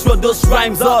 I just wrote those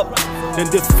rhymes up. Then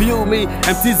they feel me,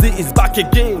 MTZ is back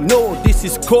again. No, this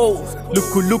is cold,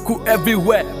 luku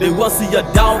everywhere. They want see your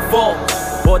downfall,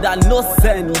 but I no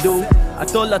send though. I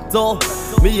told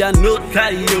me I no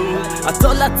carry you. I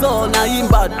told now you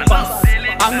bad pass.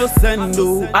 I no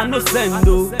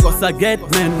sendo, cause I get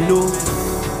men no.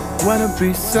 Wanna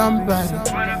be somebody,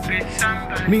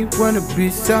 me wanna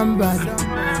be somebody,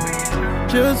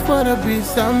 just wanna be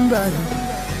somebody.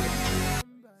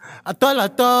 I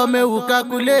thought me you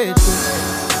calculate,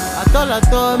 I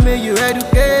thought me you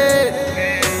educate,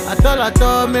 I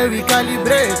thought me we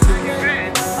calibrate,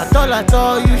 I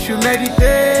thought you should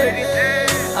meditate,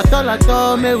 I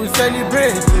thought me we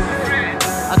celebrate,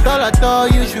 I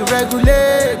thought you should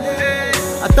regulate,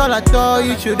 I thought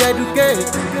you should educate,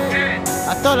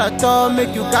 I thought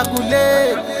make you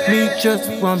calculate. Me just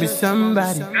wanna be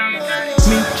somebody,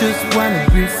 me just wanna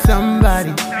be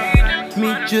somebody,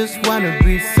 me just wanna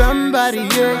be somebody,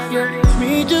 yeah.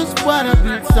 Me just wanna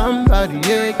be somebody,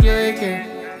 yeah.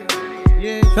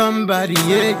 Somebody,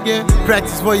 yeah.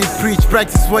 Practice what you preach,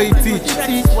 practice what you teach.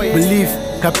 Believe,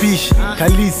 capiche,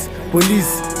 calice,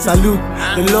 police, salute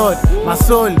the Lord, my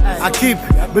soul, I keep.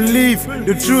 Believe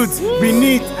the truth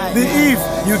beneath the eve.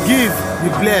 You give, you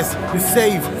bless, you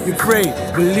save, you pray.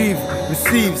 Believe,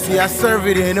 receive. See, I serve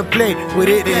it in a plate, put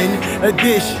it in a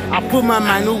dish. I put my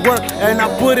mind to work and I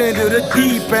put it into the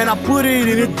deep, and I put it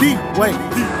in the deep. Wait,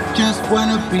 just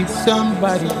wanna be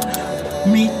somebody.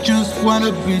 Me just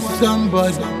wanna be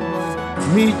somebody.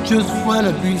 Me just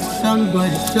wanna be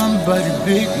somebody, somebody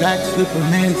big like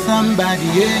Superman, somebody,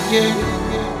 yeah.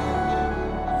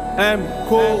 I'm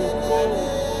cool.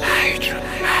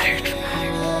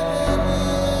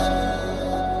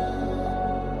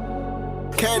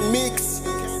 Can mix.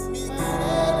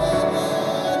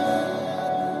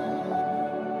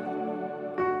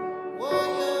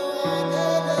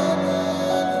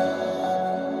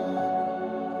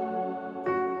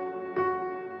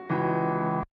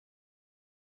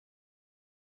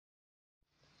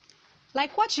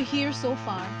 Like what you hear so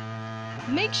far,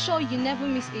 make sure you never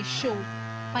miss a show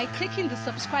by clicking the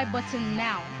subscribe button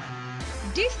now.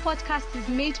 This podcast is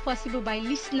made possible by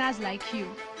listeners like you.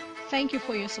 Thank you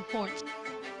for your support.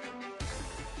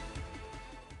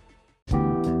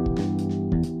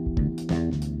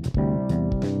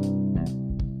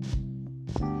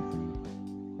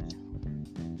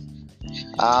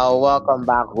 Welcome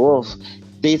back, Wolf.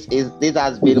 This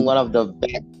has been one of the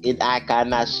best. I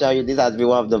can assure you, this has been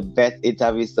one of the best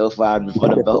interviews so far for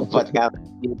the Bell podcast.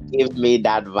 You give me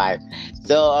that vibe.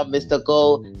 So, Mr.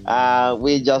 Cole,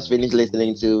 we just finished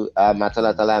listening to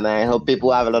Matola Tola, and I hope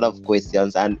people have a lot of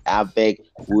questions. And I beg,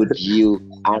 would you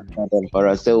answer them for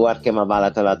us? So, what came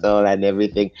about Matola Tola and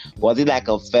everything? Was it like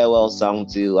a farewell song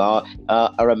to, or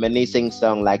a reminiscing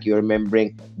song, like you're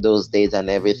remembering those days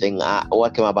and everything?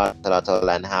 What came about Matola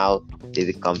Tola, and how did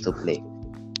it come to play?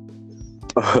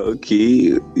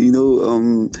 Okay,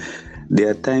 there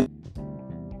are times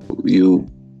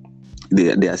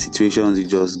there are situations you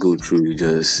just go through. You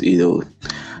just,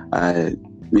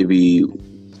 maybe,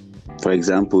 for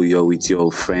example, you're with your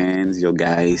friends, your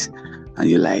guys, and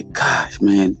you're like, gosh,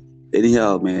 man,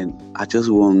 anyhow, man, I just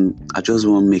want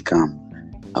make them.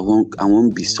 I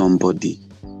won't be somebody.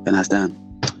 You understand?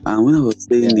 And when I was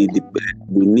saying the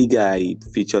nigga I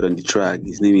featured on the track,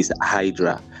 his name is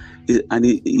Hydra. And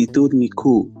he told me,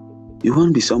 cool, you want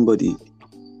to be somebody?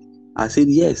 I said,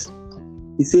 yes.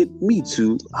 He said, me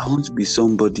too, I want to be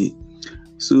somebody.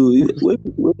 So when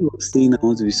he was saying I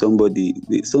want to be somebody,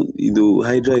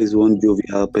 Hydra is one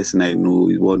jovial person I know.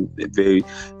 He's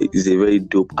a very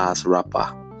dope ass rapper.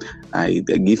 I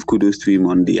give kudos to him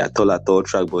on the Atol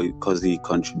track, but because he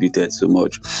contributed so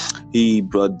much. He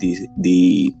brought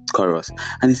the chorus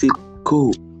and he said,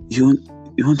 cool, you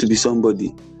want to be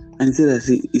somebody? And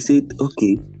he said,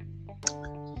 okay,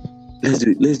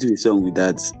 let's do a song with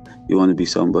that. You want to be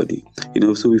somebody,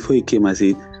 So before he came, I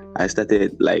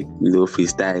started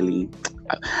freestyling.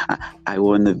 I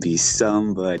wanna be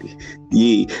somebody,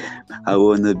 yeah. I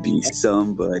wanna be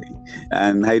somebody.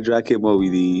 And Hydra came up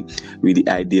with the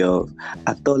idea of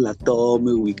atol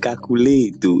me we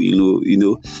calculate,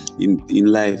 in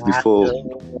life before.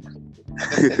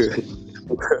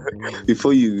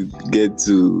 Before you get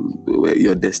to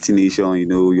your destination,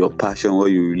 your passion, what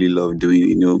you really love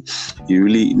doing, you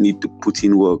really need to put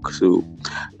in work. So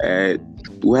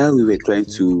while we were trying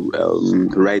to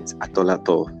write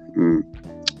Atol,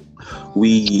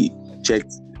 we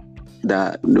checked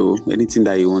that anything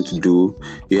that you want to do,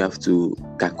 you have to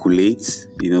calculate,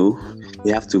 you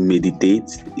have to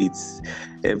meditate. It's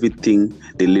everything,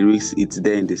 the lyrics, it's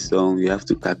there in the song. You have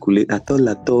to calculate.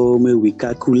 Atol me we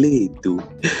calculate.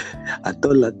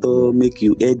 Atol make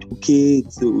you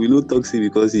educate. So we don't talk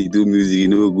because you do music,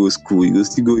 go school. You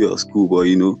still go your school, but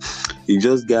you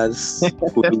just got so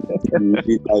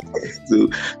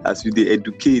as you they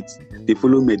educate, they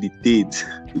follow meditate,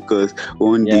 because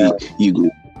one day you go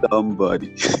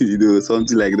somebody,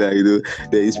 something like that.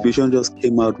 The inspiration just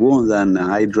came out once, and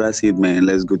Hydra said, man,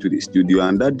 let's go to the studio.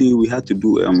 And that day we had to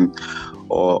do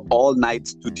all night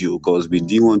studio because we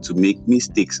didn't want to make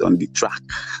mistakes on the track.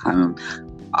 And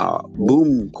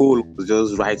boom, Cole was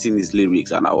just writing his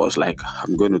lyrics, and I was like,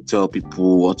 I'm going to tell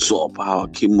people what's up, how I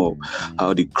came up,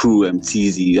 how the crew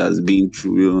MTZ has been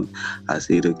through. I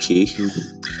said, okay.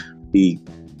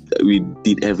 We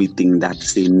did everything that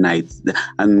same night.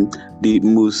 And the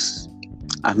most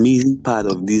amazing part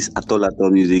of this Atol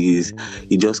music is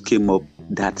it just came up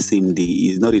that same day.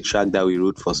 It's not a track that we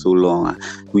wrote for so long.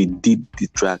 We did the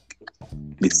track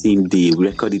the same day. We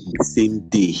recorded the same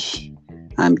day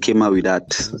and came out with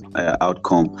that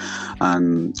outcome.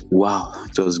 And wow,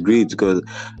 it was great because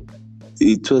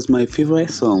it was my favorite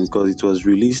song because it was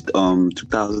released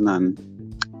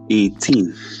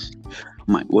 2018.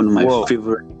 One of my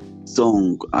favorite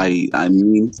song. I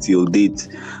mean, till date,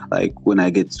 like when I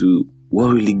get to what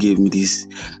really gave me these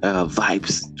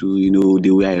vibes to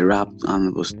the way I rapped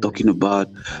and was talking about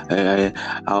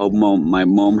how my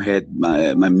mom heard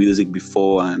my music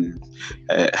before, and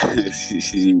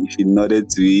she nodded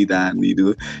to it, and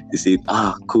she said,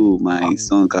 cool, my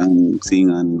son can sing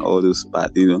and all those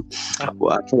parts.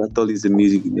 Well, I thought it's the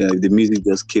music. The music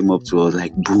just came up to us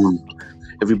like boom.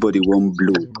 Everybody won't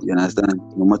blow, you understand?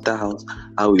 No matter how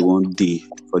we want day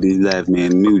for this life,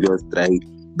 man, we just try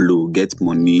blow, get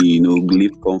money,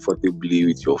 live comfortably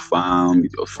with your fam,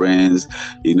 with your friends,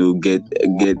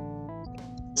 get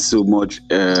so much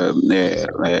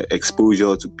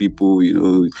exposure to people,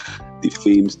 the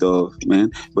fame stuff, man.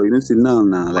 But see now,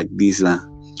 like this,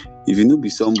 if you know be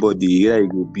somebody, here you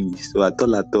go be. So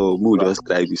Atol, more just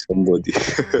try be somebody.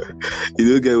 You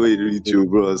don't get where you reach your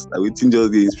bros. I would think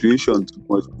just the inspiration too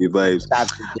much the vibes. I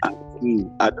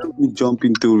don't really jump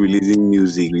into releasing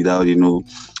music without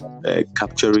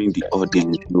capturing the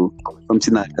audience.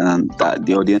 Something that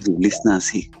the audience will listen and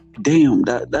say, damn,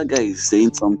 that guy is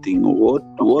saying something. What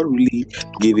really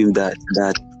gave him that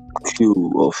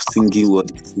feel of singing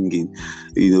what he's singing?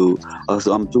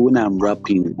 Also, when I'm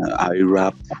rapping, I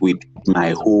rap with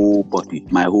my whole body,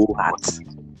 my whole heart.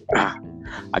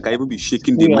 I can even be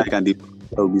shaking the mic and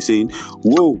I'll be saying,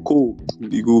 "Whoa, Cole,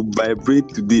 you go vibrate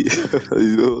today,"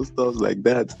 stuff like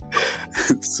that.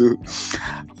 So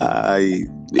I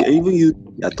even used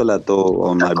Atol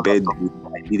on my bed.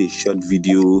 I did a short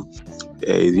video,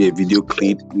 a video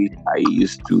clip which I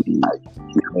used to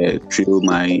thrill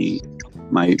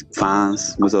my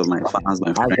fans, most of my fans,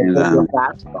 my friends, and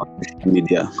social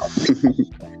media.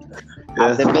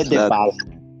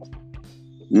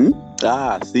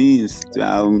 Since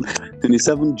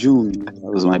 27 June, that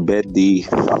was my birthday.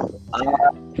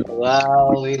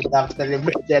 Well, we have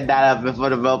celebrated that before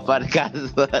the Bell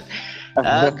podcast, but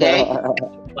okay.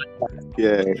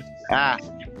 Yeah.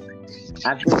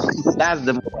 I think that's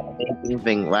the most amazing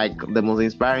thing. Like the most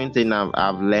inspiring thing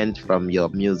I've learned from your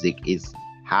music is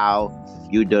how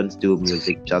you don't do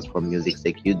music just for music's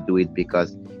sake. You do it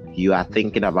because you are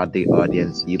thinking about the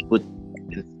audience. You put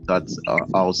thoughts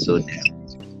also there.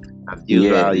 As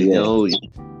usual,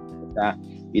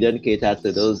 you don't cater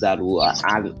to those that who are.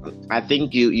 And I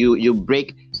think you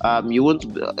break. You won't.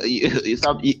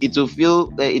 It will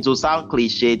feel. It will sound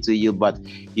cliche to you, but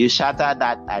you shatter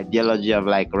that ideology of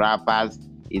like rappers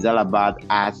is all about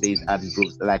asses and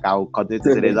groups. Like I will continue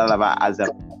to say, it's all about asses.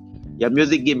 Your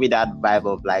music give me that vibe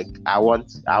of like I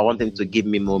want him to give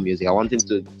me more music. I want him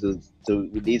to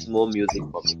release more music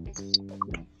for me.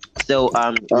 So,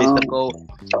 Mr. Cole,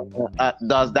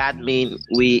 does that mean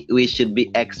we should be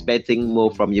expecting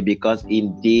more from you? Because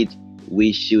indeed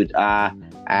we should.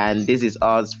 And this is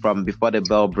us from Before the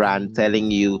Bell brand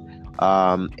telling you,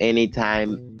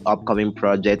 anytime upcoming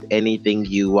project, anything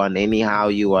you want, anyhow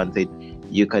you want it,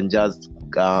 you can just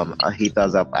hit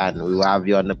us up and we will have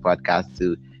you on the podcast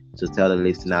to tell the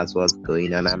listeners what's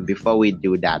going on. And before we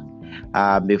do that,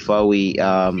 before we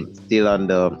still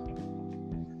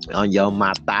on your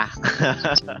matter,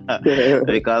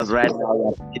 because right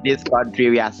now in this country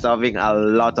we are solving a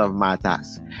lot of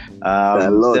matters.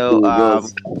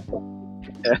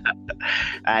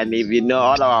 And if you know,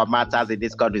 all of our matters in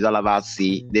this country is all about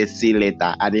C. They see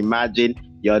later. And imagine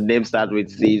your name starts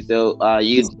with C. So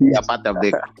you are part of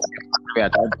the we are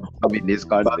trying to solve in this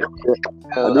country.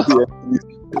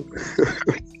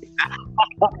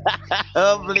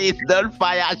 Oh, please don't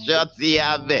fire shots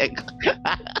here, Meg.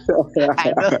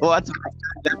 I don't want to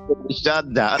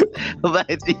shut down, but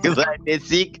it's like the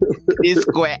sick is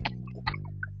square.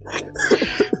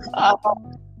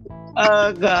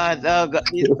 Oh God,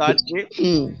 this country.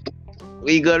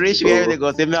 We go reach where they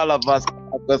go see all of us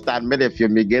go start made a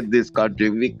fumigate this country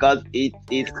because it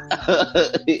is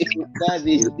it's not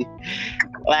easy.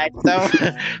 Like so.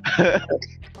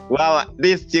 Wow,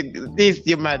 this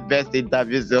is my best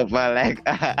interview so far. Like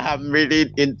I'm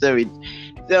really into it.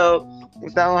 So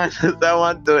someone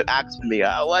to ask me,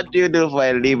 what do you do for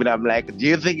a living? I'm like, do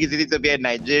you think it's easy to be a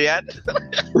Nigerian?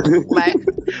 Like,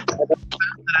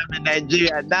 I'm a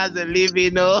Nigerian. That's a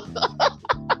living, no.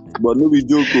 But no be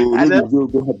joke,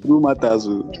 true matters.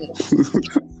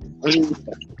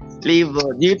 Leave.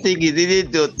 Do you think it's easy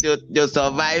to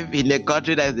survive in a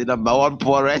country that is the number one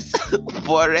poorest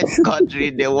country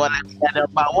in the world?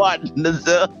 Number one.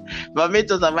 So for me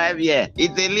to survive here,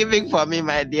 it's a living for me,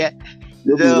 my dear.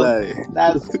 So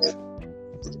that's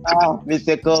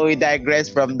Mr. Cole, we digress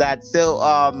from that.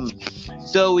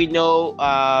 So we know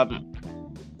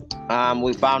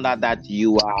we found out that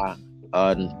you are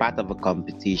part of a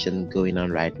competition going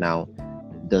on right now,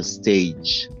 the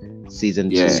Stage Season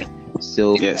 2.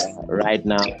 So right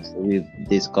now we've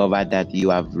discovered that you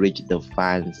have reached the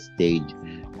fan stage.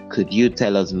 Could you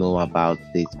tell us more about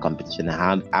this competition,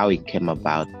 how it came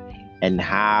about, and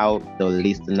how the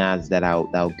listeners that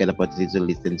will get the opportunity to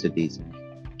listen to this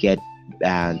get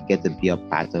to be a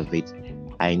part of it?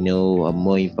 I know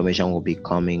more information will be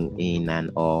coming in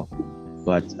and all,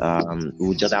 but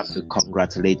we'll just have to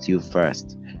congratulate you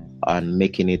first on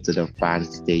making it to the fan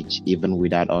stage, even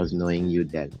without us knowing you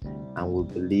then. And we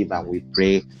believe and we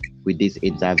pray with this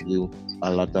interview, a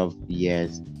lot of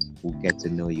years will get to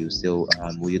know you. So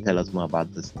will you tell us more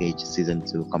about the Stage Season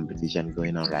 2 competition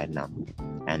going on right now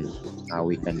and how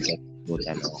we can get to know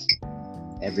and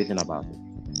everything about it?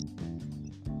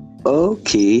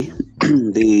 Okay.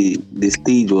 The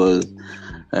stage was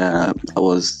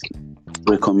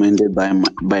recommended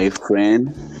by a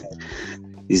friend.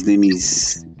 His name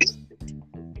is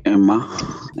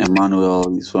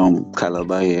Emmanuel is from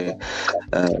Calabar here.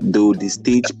 Though the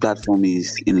stage platform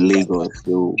is in Lagos,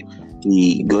 so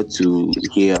he got to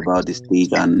hear about the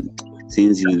stage, and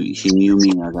since he knew me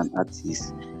as an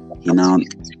artist, he now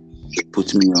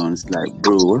put me on. It's like,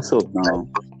 bro, what's up now?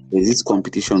 There's this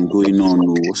competition going on.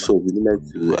 What's up? Would you like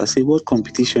to? I say, what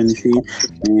competition? He said,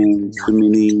 so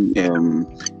many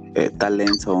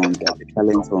talent on,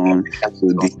 talent on. So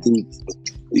the stage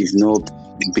is not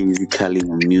basically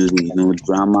on music,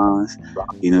 dramas,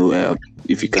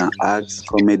 if you can act,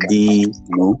 comedy,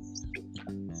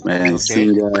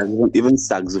 singer, even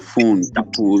saxophone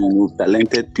people,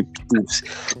 talented people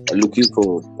are looking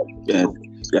for, they're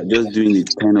just doing it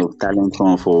kind of talent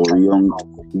hunt for young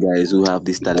guys who have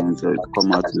this talent to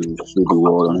come out to show the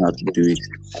world on how to do it.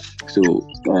 So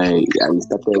I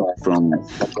started from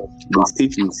the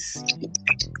stages.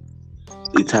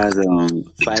 It has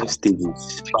 5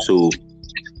 stages. So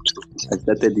I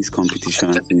started this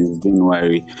competition since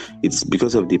January. It's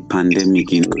because of the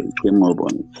pandemic, it came up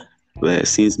on. Where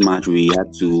since March we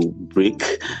had to break.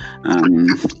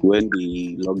 When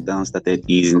the lockdown started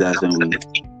easing, that's when we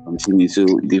continued. So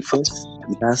it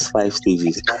has 5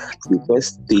 stages. The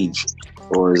first stage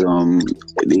was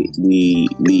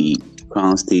the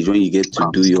crown stage, when you get to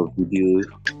do your video.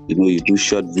 You do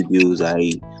short videos.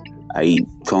 I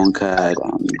conquered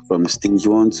from stage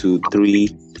 1 to 3,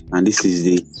 and this is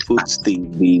the 4th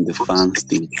stage, being the fan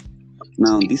stage.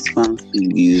 Now this fan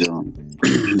stage is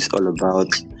it's all about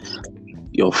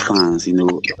your fans,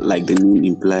 like the name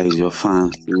implies, your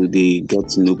fans. So they get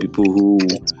to know people who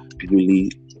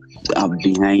really are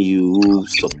behind you, who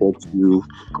support you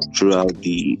throughout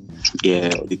the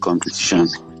competition.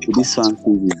 So this fan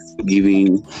stage is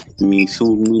giving me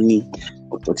so many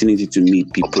opportunity to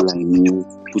meet people I know,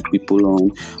 put people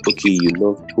on. Okay, you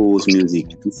love Cole's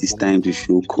music. This is time to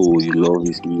show Cole you love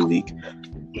his music.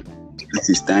 This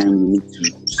is time you need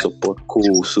to support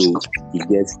Cole, so he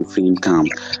gets the Fame Camp.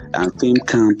 And Fame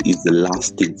Camp is the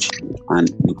last stage, and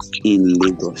it's in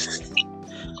Lagos.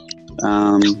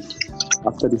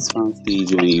 After this fan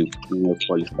stage, when you're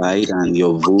qualified and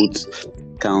your vote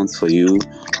counts for you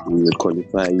and you're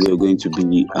qualified, you're going to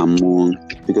be among,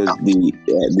 because the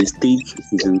stage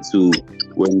season 2,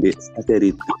 when they started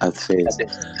it at first,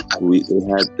 they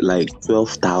had like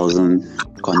 12,000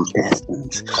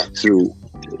 contestants. So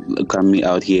look at me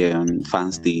out here on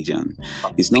fan stage, and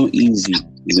it's not easy.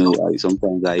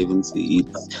 Sometimes I even say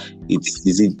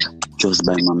is it just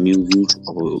by my music,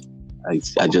 or I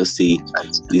just say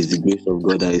it's the grace of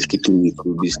God that is keeping me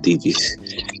through these stages,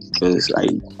 because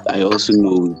I also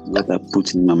know what I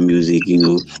put in my music,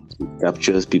 it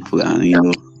captures people, and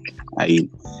I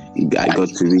got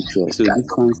to reach her. So this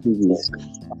fan stage is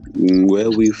where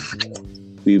we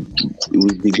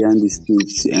began the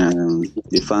stage,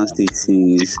 the fan stage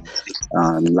since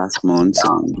last month,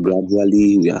 and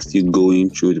gradually we are still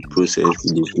going through the process,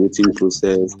 the voting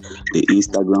process, the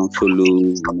Instagram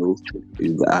follows.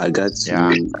 I got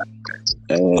to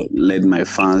let my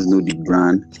fans know the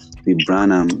brand I'm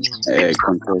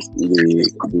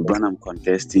the brand I'm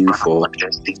contesting for.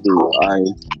 So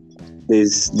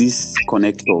there's this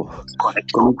connector.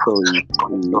 Connector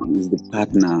is the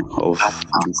partner of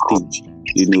the stage.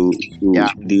 They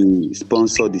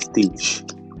sponsor the stage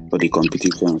for the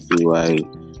competition. So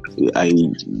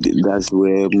that's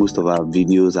where most of our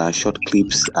videos, our short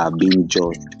clips are being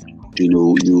judged.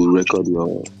 You record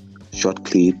your short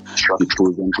clip, you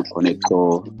post them to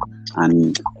Connector,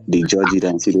 and they judge it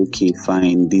and say, okay,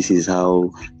 fine, this is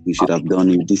how you should have done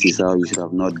it, this is how you should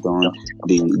have not done.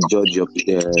 They judge your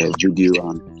video,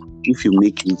 and if you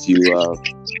make it, you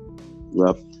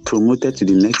are promoted to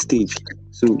the next stage.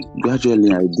 So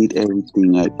gradually I did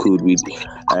everything I could with,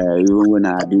 even when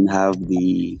I didn't have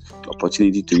the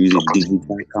opportunity to use a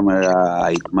digital camera,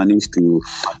 I managed to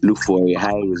look for a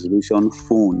high resolution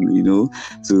phone,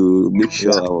 to make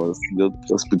sure I was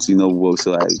just putting up work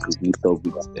so I could meet up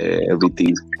with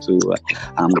everything. So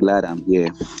I'm glad I'm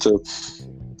here. So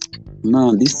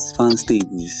now this fan stage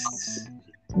is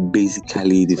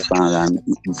basically the fan, and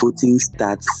voting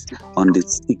starts on the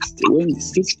 6th. When the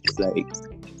 6th is like,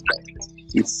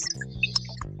 it's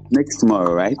next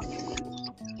tomorrow, right?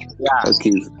 Yeah.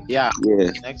 Okay. Yeah.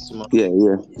 Yeah. Next tomorrow.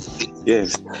 Yeah.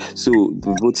 Yes. So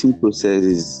the voting process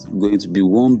is going to be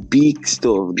one big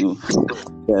stuff.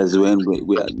 That's when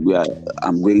we are.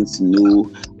 I'm going to know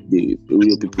the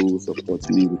real people who support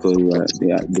me, because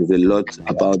there's a lot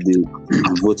about the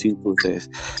voting process,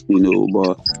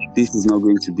 But this is not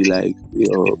going to be like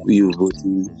you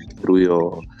voting through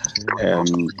your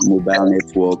mobile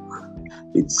network.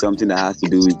 It's something that has to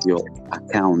do with your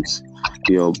accounts,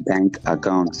 your bank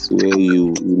accounts, where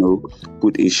you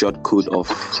put a short code of,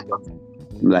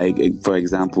 like, for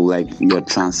example, like you're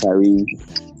transferring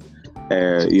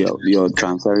a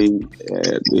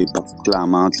particular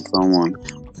amount to someone.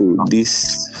 So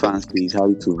this fan stage,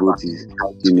 how to vote is,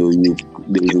 there's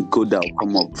a code that will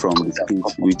come up from the stage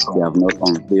which they have not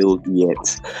unveiled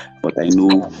yet. But I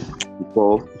know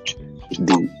before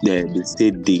the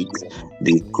state date,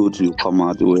 the code will come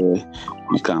out where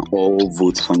you can all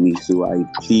vote for me. So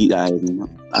I'm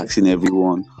asking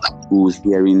everyone who's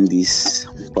hearing this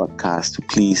podcast to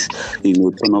please,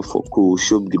 turn up for Cole,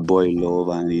 show the boy love,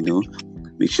 and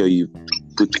make sure you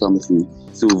put something.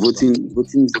 So voting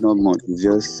is not much. It's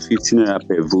just 15 naira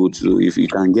per vote. So if you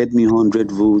can get me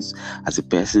 100 votes as a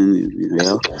person,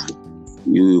 well,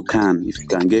 you can. If you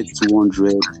can get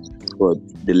 200, but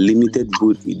the limited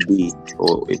vote a day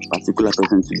or a particular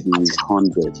person to do is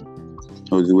 100.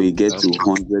 So when you get to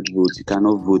 100 votes, you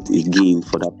cannot vote again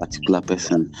for that particular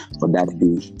person for that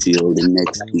day till the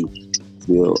next day.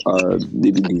 Till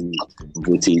maybe the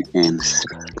voting ends.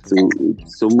 So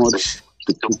it's so much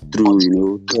to put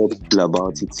through, tell people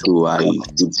about it, so I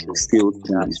could still to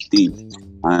the stage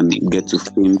and get to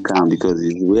fame camp, because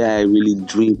it's where I really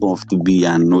dream of to be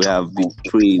and where I've been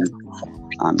praying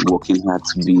and working hard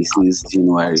to be since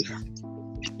January.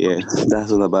 Yeah,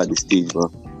 that's all about the stage, bro,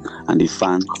 and the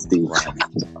fan stage.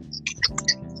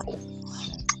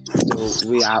 So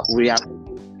we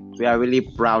are really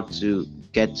proud to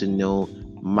get to know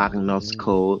Magnus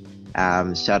Cole,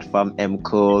 short form M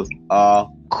Cole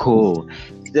or Cole.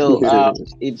 So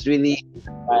it's really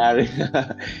inspiring.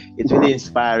 It's really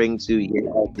inspiring to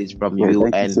hear this from you,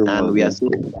 and we are so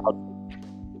proud of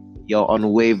your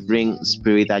unwavering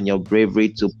spirit and your bravery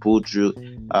to pull through,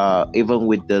 even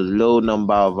with the low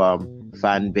number of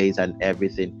fan base and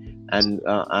everything.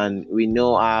 And we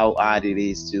know how hard it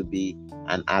is to be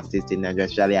an artist in Nigeria,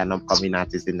 especially an upcoming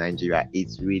artist in Nigeria.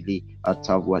 It's really a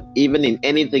tough one. Even in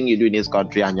anything you do in this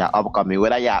country and you're upcoming,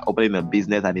 whether you're opening a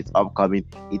business and it's upcoming,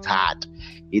 it's hard.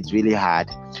 It's really hard.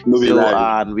 We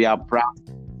are proud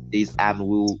of this, and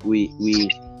we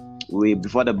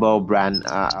before the Bell brand,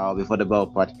 before the Bell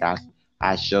podcast,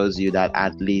 assures you that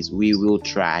at least we will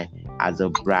try as a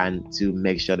brand to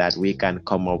make sure that we can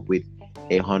come up with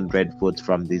 100 votes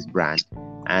from this brand,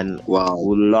 and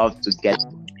we'd love to get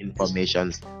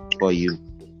information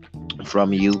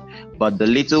from you. But the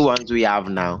little ones we have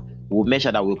now, we'll make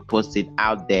sure that we post it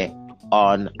out there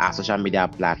on our social media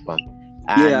platform.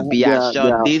 And be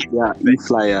assured, these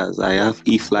e-flyers. I have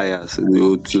e-flyers,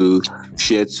 to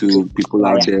share to people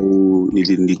out there who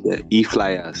need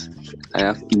e-flyers. I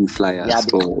have e-flyers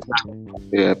for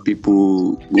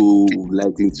people who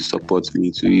likely to support me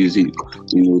to use it,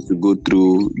 to go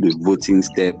through the voting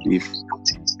step. If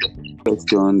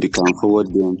question, they can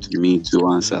forward them to me to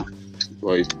answer.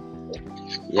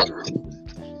 Yeah.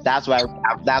 That's why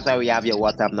we have your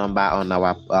WhatsApp number on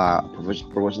our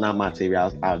promotional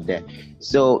materials out there.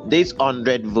 So this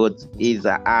 100 votes is,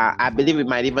 I believe we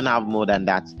might even have more than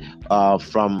that,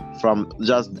 from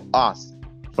just us,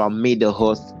 from me, the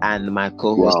host, and my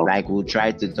co-host. Like, we'll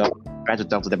try to talk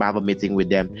to them, have a meeting with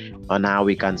them on how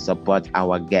we can support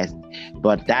our guests.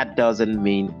 But that doesn't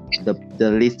mean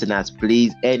the listeners,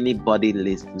 please, anybody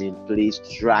listening, please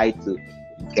try to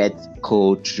get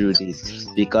Cole through this,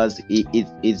 because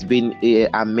it's been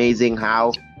amazing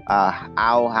how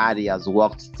hard he has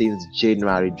worked since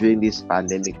January during this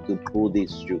pandemic to pull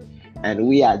this through, and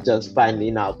we are just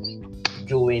finding out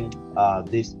during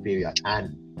this period,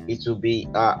 and it will be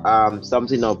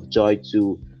something of joy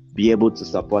to be able to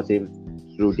support him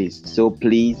through this. So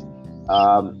please,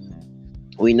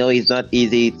 we know it's not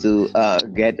easy to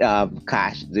get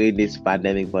cash during this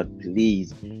pandemic, but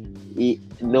please,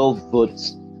 no vote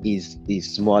is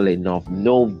small enough.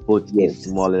 No vote is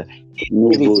small enough.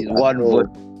 If it is one vote,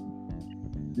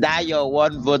 that your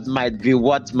one vote might be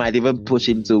what might even push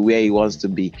him to where he wants to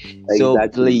be. Exactly. So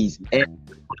please,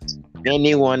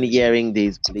 anyone hearing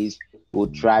this, please, will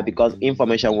try, because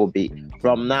information will be,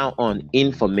 from now on,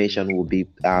 information will be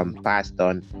passed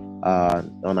on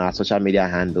our social media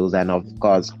handles, and of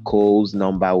course Cole's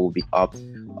number will be up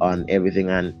on everything,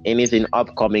 and anything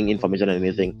upcoming information and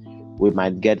anything we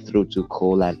might get through to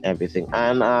Cole and everything.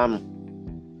 And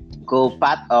Cole,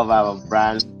 part of our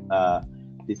brand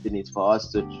this thing is for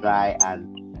us to try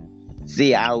and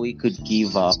see how we could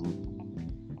give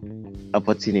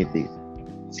opportunities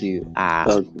to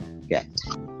guests.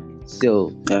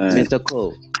 So Mr.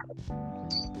 Cole,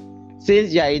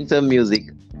 since you're into music,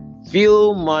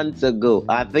 few months ago,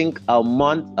 I think a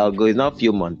month ago, it's not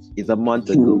few months, it's a month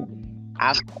ago,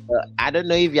 after, I don't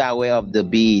know if you're aware of the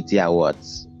BET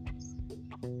Awards.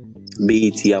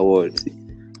 BET Awards.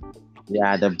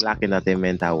 Yeah, the Black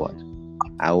Entertainment Awards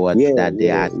that they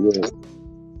had.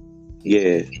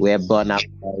 Yeah. Were born up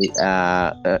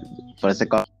for the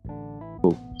second,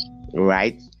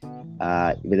 right?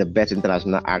 With the best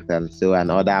international actor and so, and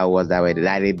other awards that were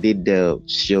that they did the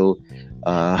show.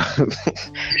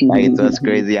 Like, it was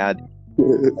crazy out.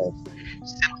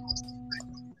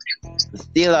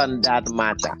 still on that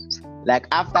matter, like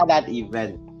after that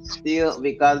event, still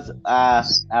because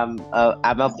I'm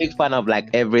a big fan of like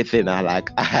everything. I like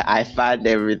I found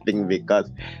everything because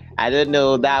I don't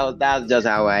know, that's just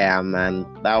how I am, and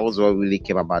that was what really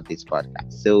came about this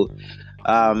podcast. So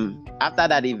after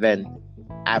that event,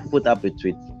 I put up a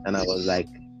tweet and I was like,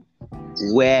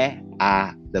 where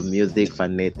are the music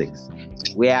fanatics?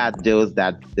 Where are those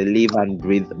that they live and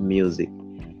breathe music?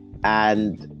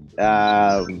 And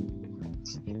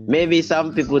maybe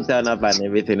some people turn up and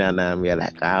everything, and we're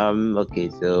like, okay,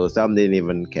 so some didn't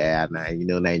even care, and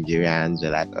Nigerians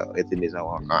are like, oh, it's in this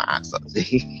one accent.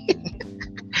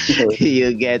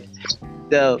 You get,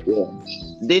 so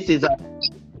this is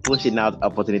pushing out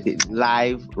opportunity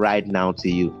live right now to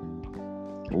you.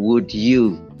 Would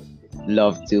you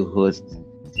love to host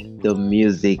the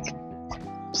music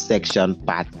section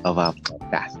part of our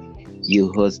podcast?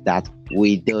 You host that.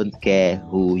 We don't care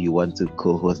who you want to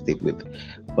co-host it with,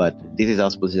 but this is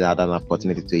us pushing out an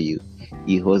opportunity to you.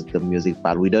 You host the music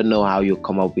part. We don't know how you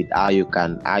come up with how you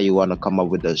want to come up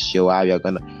with the show, how you're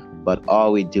gonna, but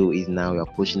all we do is now we're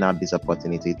pushing out this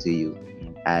opportunity to you,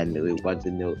 and we want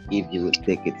to know if you will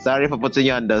take it. Sorry for putting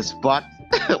you on the spot,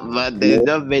 but there's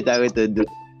no better way to do it.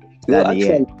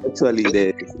 Actually,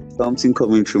 there's something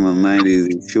coming through my mind is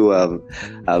a show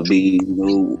I've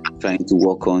been trying to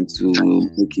work on to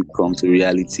make it come to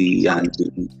reality, and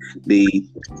the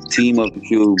theme of the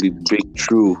show will be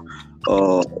breakthrough.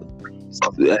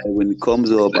 When it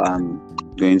comes up, I'm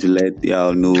going to let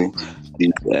y'all know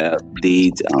the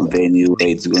date and venue where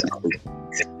it's going to be.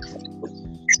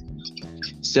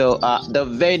 So the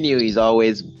venue is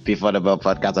always Before the Bell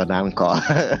podcast on Anchor.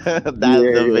 That's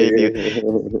the venue.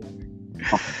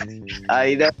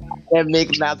 They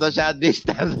make now social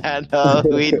distance and all.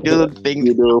 We do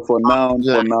things. For now,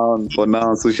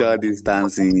 social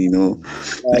distancing.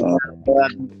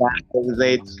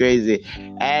 It's crazy,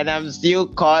 and I'm still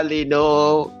calling.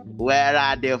 Where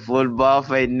are the football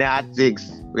fanatics?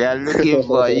 We are looking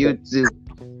for you to.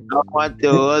 I want to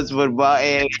host football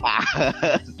area.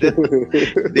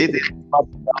 This is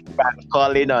I'm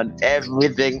calling on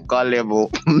everything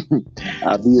callable.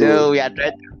 So we are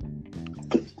trying to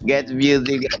get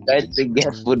music, trying to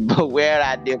get football. Where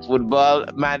are the football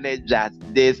managers,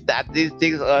 the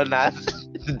statistics owners,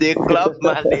 the club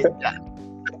managers,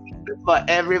 for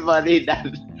everybody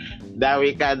that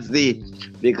we can see?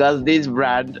 Because this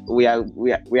brand, we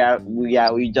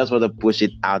just want to push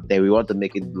it out there. We want to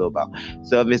make it global.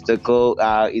 So, Mr. Cole,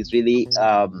 is really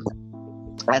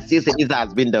I still say this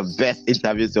has been the best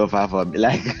interview so far for me.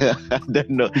 Like I don't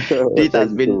know, this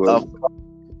has been tough.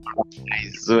 I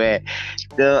swear.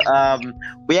 So,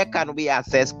 where can we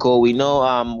access Cole? We know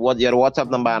what your WhatsApp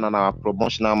number and on our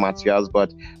promotional materials,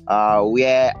 but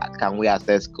where can we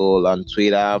access Cole? On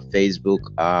Twitter, Facebook,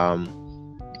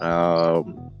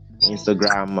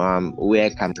 Instagram,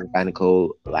 where can we find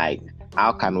Cole? Like,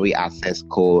 how can we access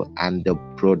Cole and the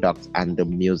products and the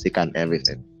music and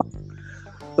everything?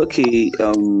 Okay,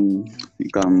 you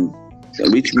can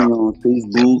reach me on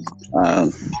Facebook,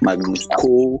 Magnus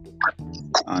Cole,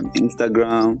 on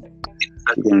Instagram.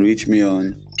 You can reach me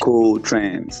on Cole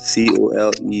Trends,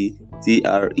 ColeTrendz,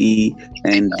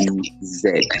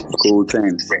 Cole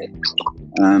Trends,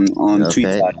 and on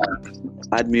Twitter,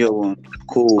 add me on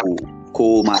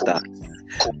Cole Matter,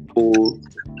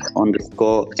 Cole_MATAZ.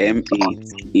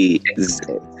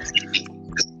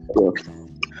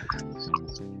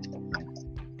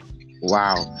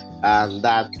 Wow,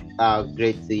 that's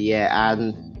great to hear,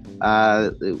 and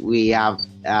we have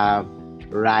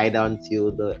right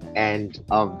until the end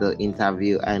of the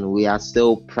interview, and we are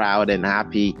so proud and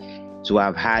happy to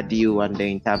have had you on the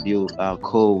interview,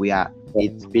 Cole.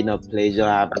 It's been a pleasure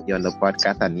having you on the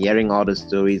podcast and hearing all the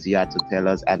stories you had to tell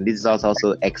us. And this is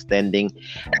also extending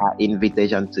our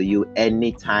invitation to you.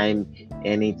 Anytime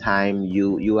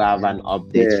you have an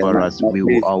update for us, we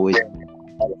will always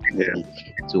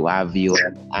to have you.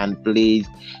 And please,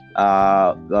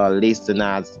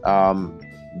 listeners,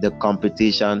 the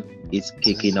competition is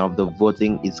kicking off. The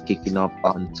voting is kicking off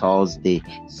on Thursday,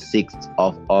 6th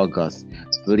of August.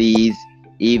 Please,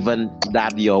 even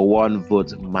that your one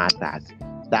vote matters.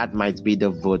 That might be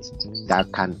the vote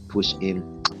that can push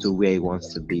him to where he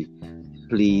wants to be.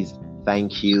 Please,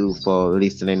 thank you for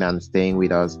listening and staying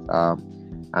with us.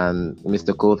 And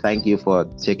Mr. Cole, thank you for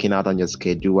checking out on your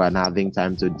schedule and having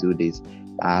time to do this.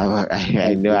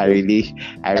 I know I really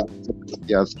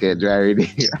your schedule. I really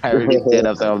stayed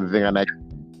up something and I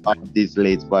got this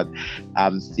late, but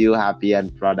I'm still happy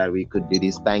and proud that we could do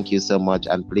this. Thank you so much,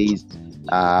 and please,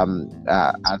 as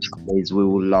always, we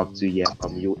would love to hear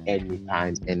from you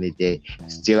anytime, any day.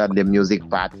 Still on the music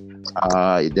part,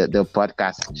 the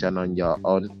podcast section on your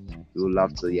own. We would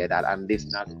love to hear that. And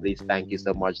listeners, please, thank you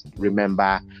so much.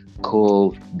 Remember,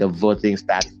 the voting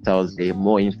starts Thursday.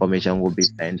 More information will be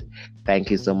sent.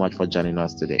 Thank you so much for joining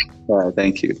us today.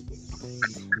 Thank you.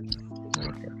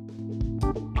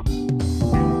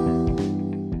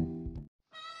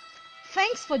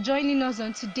 Thanks for joining us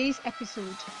on today's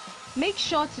episode. Make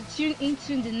sure to tune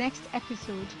into the next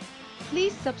episode.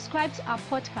 Please subscribe to our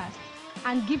podcast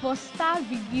and give us star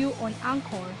review on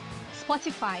Anchor,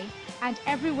 Spotify, and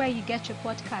everywhere you get your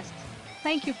podcast.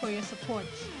 Thank you for your support.